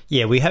that way.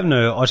 Yeah, we have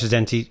no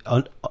Occidenti,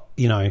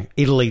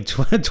 Italy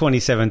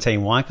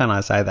 2017. Why can't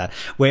I say that?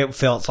 Where it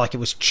felt like it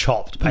was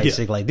chopped,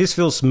 basically. Yeah. This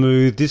feels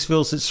smooth. This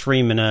feels it's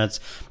 3 minutes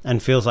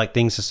and feels like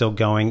things are still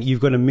going. You've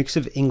got a mix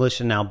of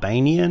English and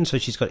Albanian, so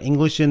she's got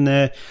English in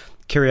there.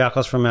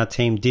 Kyriakos from our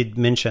team did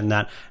mention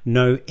that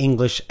no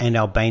English and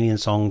Albanian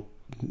song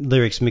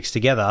lyrics mixed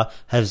together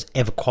has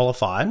ever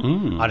qualified.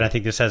 I don't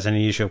think this has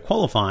any issue of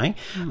qualifying.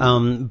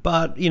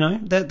 But,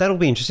 that'll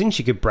be interesting.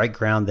 She could break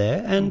ground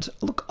there. And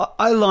look,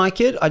 I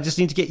like it. I just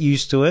need to get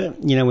used to it.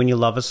 When you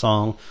love a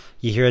song,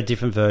 you hear a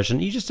different version,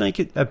 you just take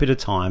it a bit of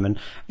time. And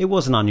it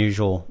was an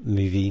unusual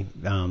movie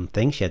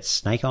thing. She had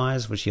snake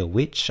eyes. Was she a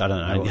witch? I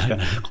don't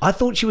know. I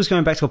thought she was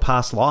going back to a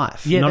past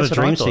life, not a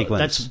dream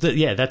sequence.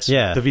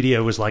 The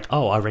video was like,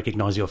 oh, I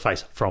recognise your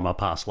face from a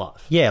past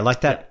life. Yeah,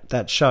 like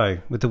that show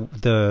with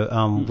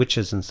the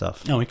witches and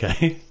stuff. Oh,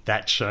 okay.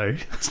 That show.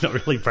 It's not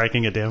really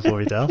breaking it down for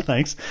me, Dale.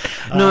 Thanks.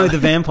 No, the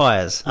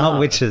vampires, not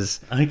witches.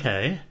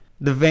 Okay.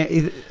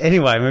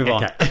 Anyway, move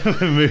on. Okay.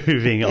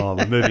 moving on.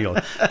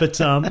 But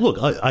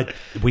look,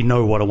 we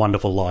know what a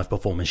wonderful live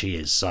performer she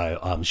is,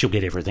 so she'll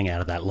get everything out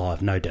of that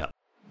live, no doubt.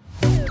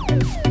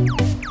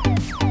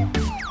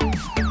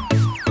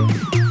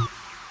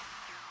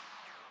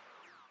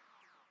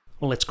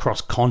 Well, let's cross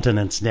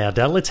continents now,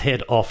 Dale. Let's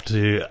head off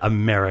to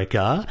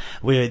America,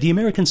 where the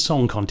American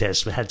Song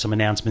Contest had some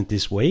announcement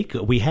this week.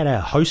 We had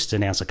our hosts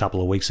announced a couple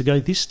of weeks ago.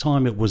 This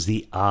time it was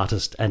the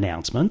artist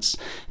announcements.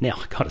 Now,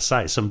 I've got to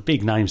say, some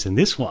big names in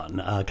this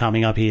one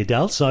coming up here,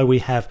 Dale. So we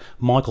have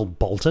Michael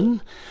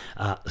Bolton,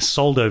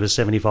 sold over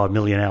 75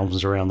 million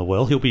albums around the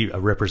world. He'll be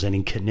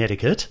representing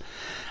Connecticut.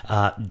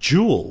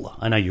 Jewel.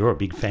 I know you're a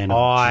big fan of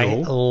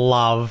Jewel. I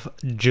love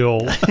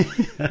Jewel.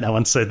 No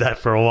one said that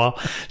for a while.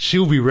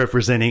 She'll be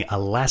representing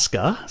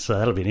Alaska, so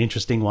that'll be an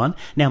interesting one.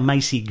 Now,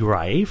 Macy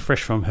Gray,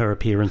 fresh from her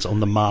appearance on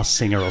The Masked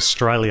Singer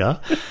Australia,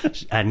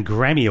 and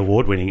Grammy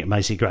Award-winning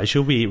Macy Gray,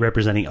 she'll be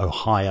representing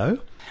Ohio.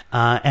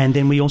 And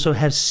then we also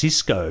have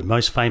Cisco,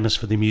 most famous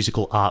for the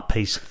musical art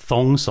piece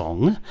Thong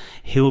Song.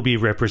 He'll be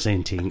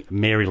representing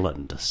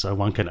Maryland. So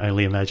one can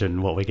only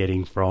imagine what we're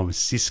getting from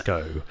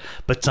Cisco.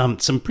 But some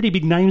pretty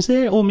big names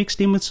there, all mixed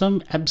in with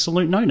some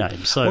absolute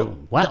no-names. So,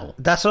 wow.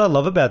 That's what I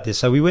love about this.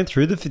 So we went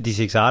through the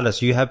 56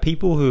 artists. You have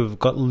people who've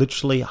got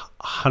literally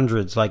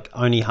hundreds,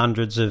 only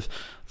hundreds of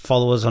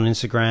followers on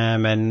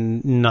Instagram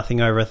and nothing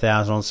over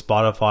 1,000 on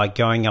Spotify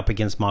going up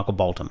against Michael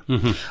Bolton.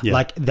 Mm-hmm.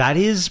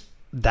 Yeah.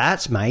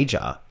 That's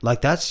major.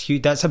 That's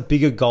huge. That's a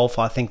bigger gulf,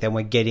 I think, than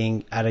we're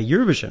getting at a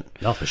Eurovision.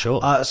 Oh, for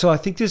sure. So I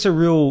think there's a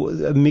real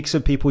mix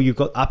of people. You've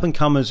got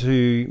up-and-comers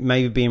who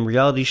maybe be in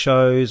reality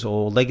shows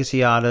or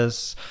legacy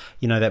artists,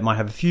 that might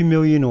have a few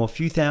million or a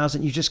few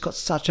thousand. You've just got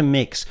such a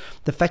mix.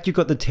 The fact you've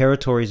got the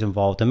territories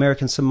involved,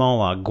 American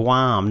Samoa,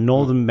 Guam,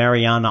 Northern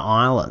Mariana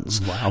Islands,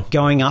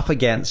 going up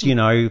against,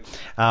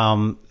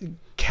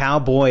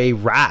 cowboy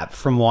rap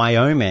from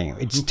Wyoming.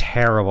 It's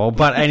terrible,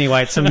 but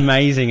anyway, it's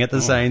amazing at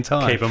the same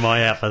time. Keep an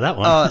eye out for that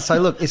one. So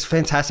look, it's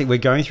fantastic. We're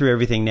going through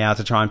everything now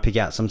to try and pick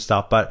out some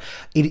stuff, but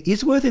it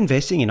is worth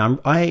investing in.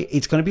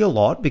 It's going to be a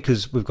lot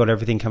because we've got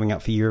everything coming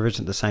up for Eurovision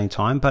at the same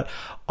time, but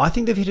I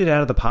think they've hit it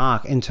out of the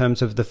park in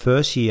terms of the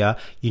first year.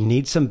 You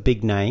need some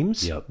big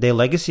names. Yep. They're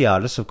legacy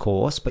artists, of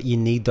course, but you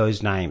need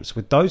those names.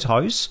 With those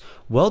hosts,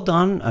 well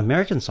done,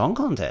 American Song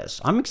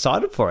Contest. I'm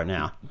excited for it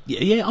now.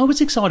 Yeah, I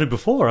was excited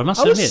before, I must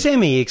admit. I was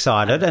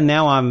semi-excited, and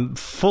now I'm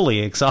fully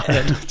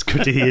excited. It's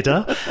good to hear,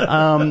 Dale.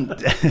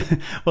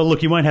 Well,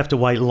 look, you won't have to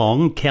wait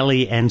long.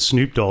 Kelly and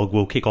Snoop Dogg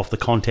will kick off the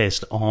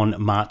contest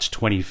on March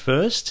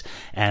 21st,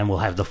 and we'll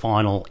have the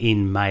final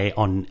in May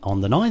on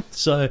the 9th.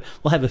 So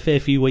we'll have a fair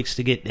few weeks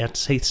to get our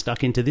teeth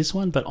stuck into this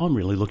one, but I'm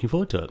really looking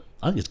forward to it.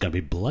 I think it's going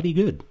to be bloody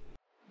good.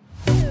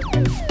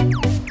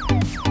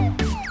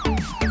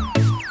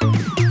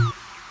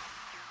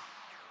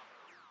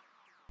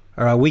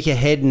 All right, week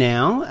ahead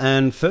now,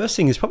 and first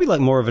thing is probably like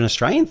more of an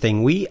Australian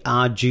thing. We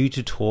are due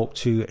to talk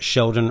to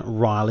Sheldon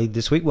Riley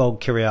this week. Well,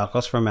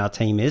 Kyriakos from our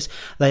team is.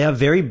 They are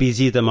very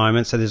busy at the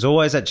moment, so there's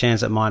always that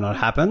chance it might not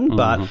happen,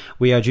 but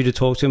we are due to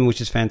talk to him,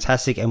 which is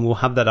fantastic, and we'll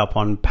have that up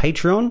on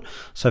Patreon.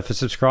 So for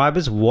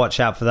subscribers,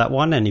 watch out for that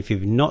one, and if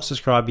you've not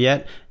subscribed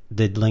yet,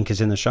 the link is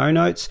in the show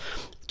notes.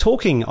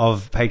 Talking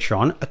of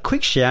Patreon, a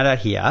quick shout out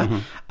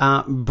here.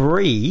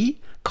 Bree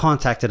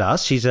contacted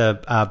us. She's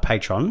a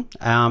patron.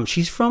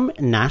 She's from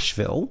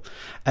Nashville.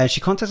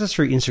 She contacted us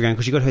through Instagram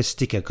because she got her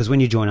sticker, because when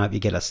you join up, you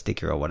get a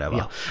sticker or whatever.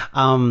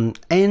 Yeah.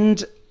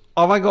 And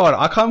oh my God,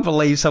 I can't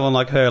believe someone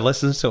like her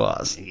listens to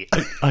us.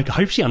 I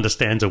hope she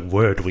understands a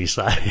word we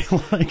say.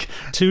 Like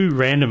two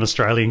random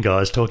Australian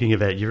guys talking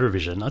about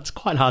Eurovision. It's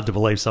quite hard to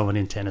believe someone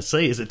in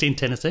Tennessee. Is it in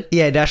Tennessee?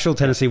 Yeah, Nashville,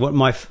 Tennessee. One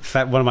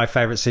of my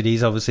favorite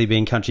cities, obviously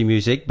being country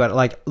music. But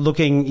like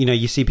looking,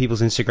 you see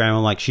people's Instagram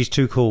and like, she's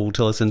too cool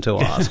to listen to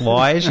us.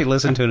 Why is she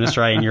listening to an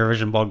Australian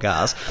Eurovision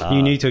podcast?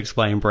 You need to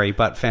explain, Brie.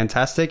 But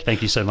fantastic.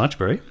 Thank you so much,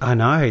 Brie. I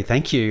know.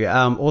 Thank you.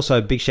 Also,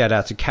 a big shout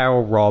out to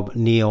Carol, Rob,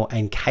 Neil,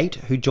 and Kate,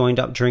 who joined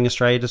up during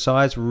Australia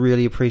Decides.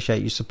 Really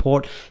appreciate your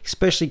support,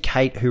 especially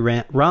Kate, who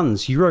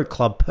runs Euro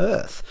Club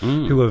Perth,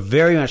 who are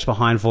very much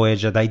behind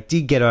Voyager. They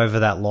did get over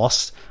that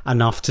loss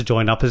enough to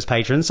join up as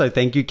patrons, so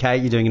thank you,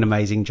 Kate. You're doing an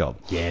amazing job.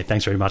 Yeah,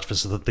 thanks very much for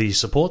the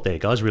support there,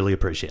 guys. Really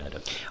appreciate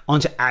it. On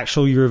to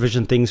actual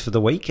Eurovision things for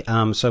the week.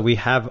 So we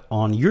have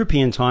on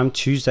European time,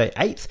 Tuesday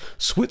 8th,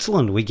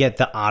 Switzerland. We get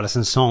the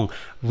Artisan Song.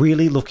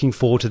 Really looking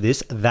forward to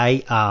this.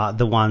 They are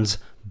the ones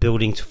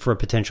building for a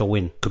potential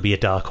win. Could be a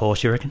dark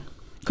horse, you reckon?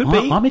 Could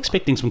be. I'm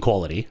expecting some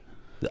quality.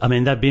 I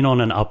mean, they've been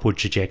on an upward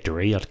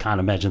trajectory. I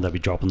can't imagine they'll be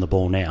dropping the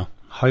ball now.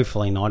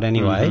 Hopefully not,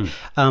 anyway.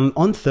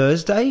 On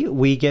Thursday,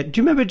 we get... Do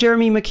you remember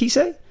Jeremy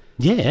Makise?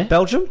 Yeah.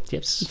 Belgium?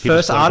 Yes.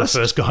 First artist. The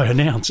first guy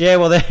announced. Yeah,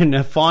 well,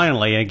 then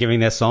finally giving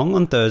their song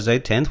on Thursday,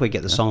 10th. We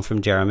get the song from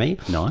Jeremy.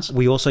 Nice.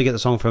 We also get the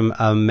song from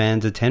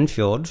Amanda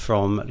Tenfjord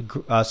from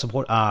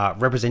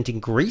representing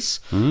Greece.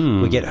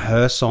 We get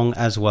her song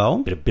as well.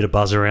 Bit of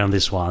buzz around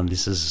this one.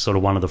 This is sort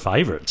of one of the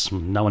favourites.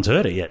 No one's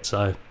heard it yet,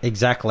 so...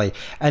 Exactly.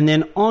 And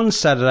then on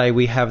Saturday,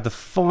 we have the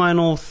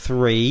final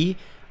three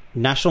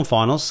national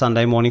finals,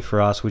 Sunday morning for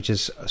us, which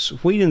is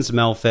Sweden's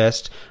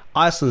Melfest,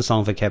 Iceland's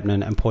Song for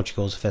Kepnen, and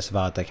Portugal's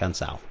Festival de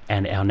Canção.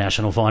 And our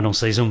national final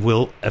season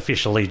will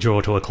officially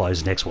draw to a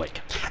close next week.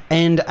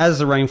 And as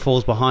the rain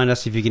falls behind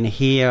us, if you can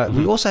hear,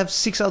 we also have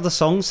 6 other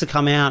songs to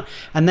come out,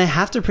 and they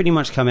have to pretty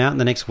much come out in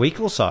the next week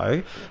or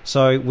so.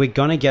 So we're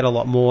going to get a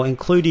lot more,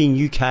 including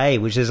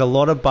UK, which there's a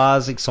lot of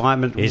buzz,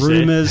 excitement,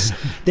 rumours.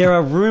 There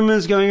are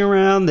rumours going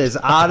around. There's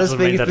artists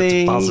being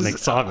things. Buzz and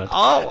excitement.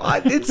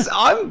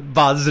 I'm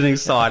buzzed and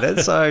excited.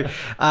 So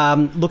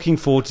looking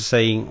forward to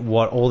seeing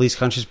what all these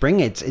countries bring.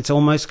 It's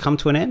almost come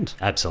to an end.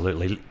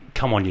 Absolutely.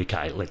 Come on,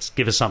 UK, let's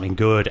give us something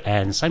good.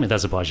 And same with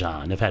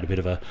Azerbaijan. They've had a bit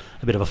of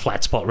a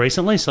flat spot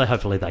recently, so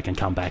hopefully they can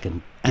come back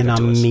and give it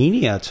to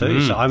Armenia us.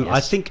 Too. So yes.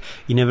 I think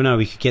you never know.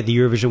 We could get the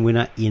Eurovision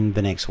winner in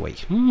the next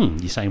week. You're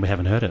saying we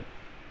haven't heard it?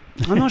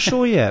 I'm not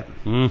sure yet.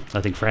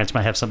 I think France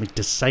may have something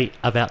to say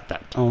about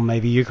that. Or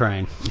maybe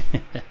Ukraine.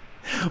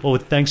 Well,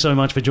 thanks so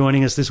much for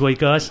joining us this week,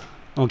 guys.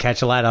 I'll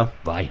catch you later.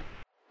 Bye.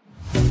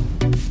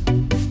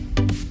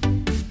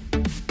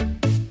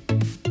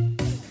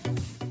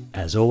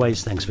 As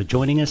always, thanks for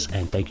joining us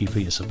and thank you for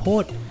your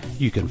support.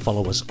 You can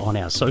follow us on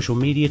our social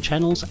media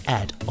channels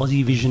at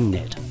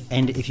AussieVisionNet.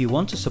 And if you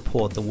want to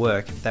support the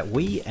work that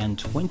we and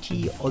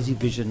 20 Aussie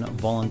Vision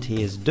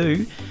volunteers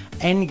do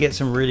and get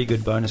some really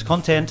good bonus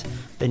content,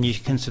 then you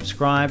can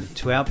subscribe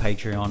to our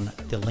Patreon.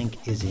 The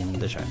link is in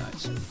the show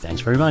notes.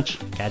 Thanks very much.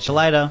 Catch you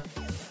later.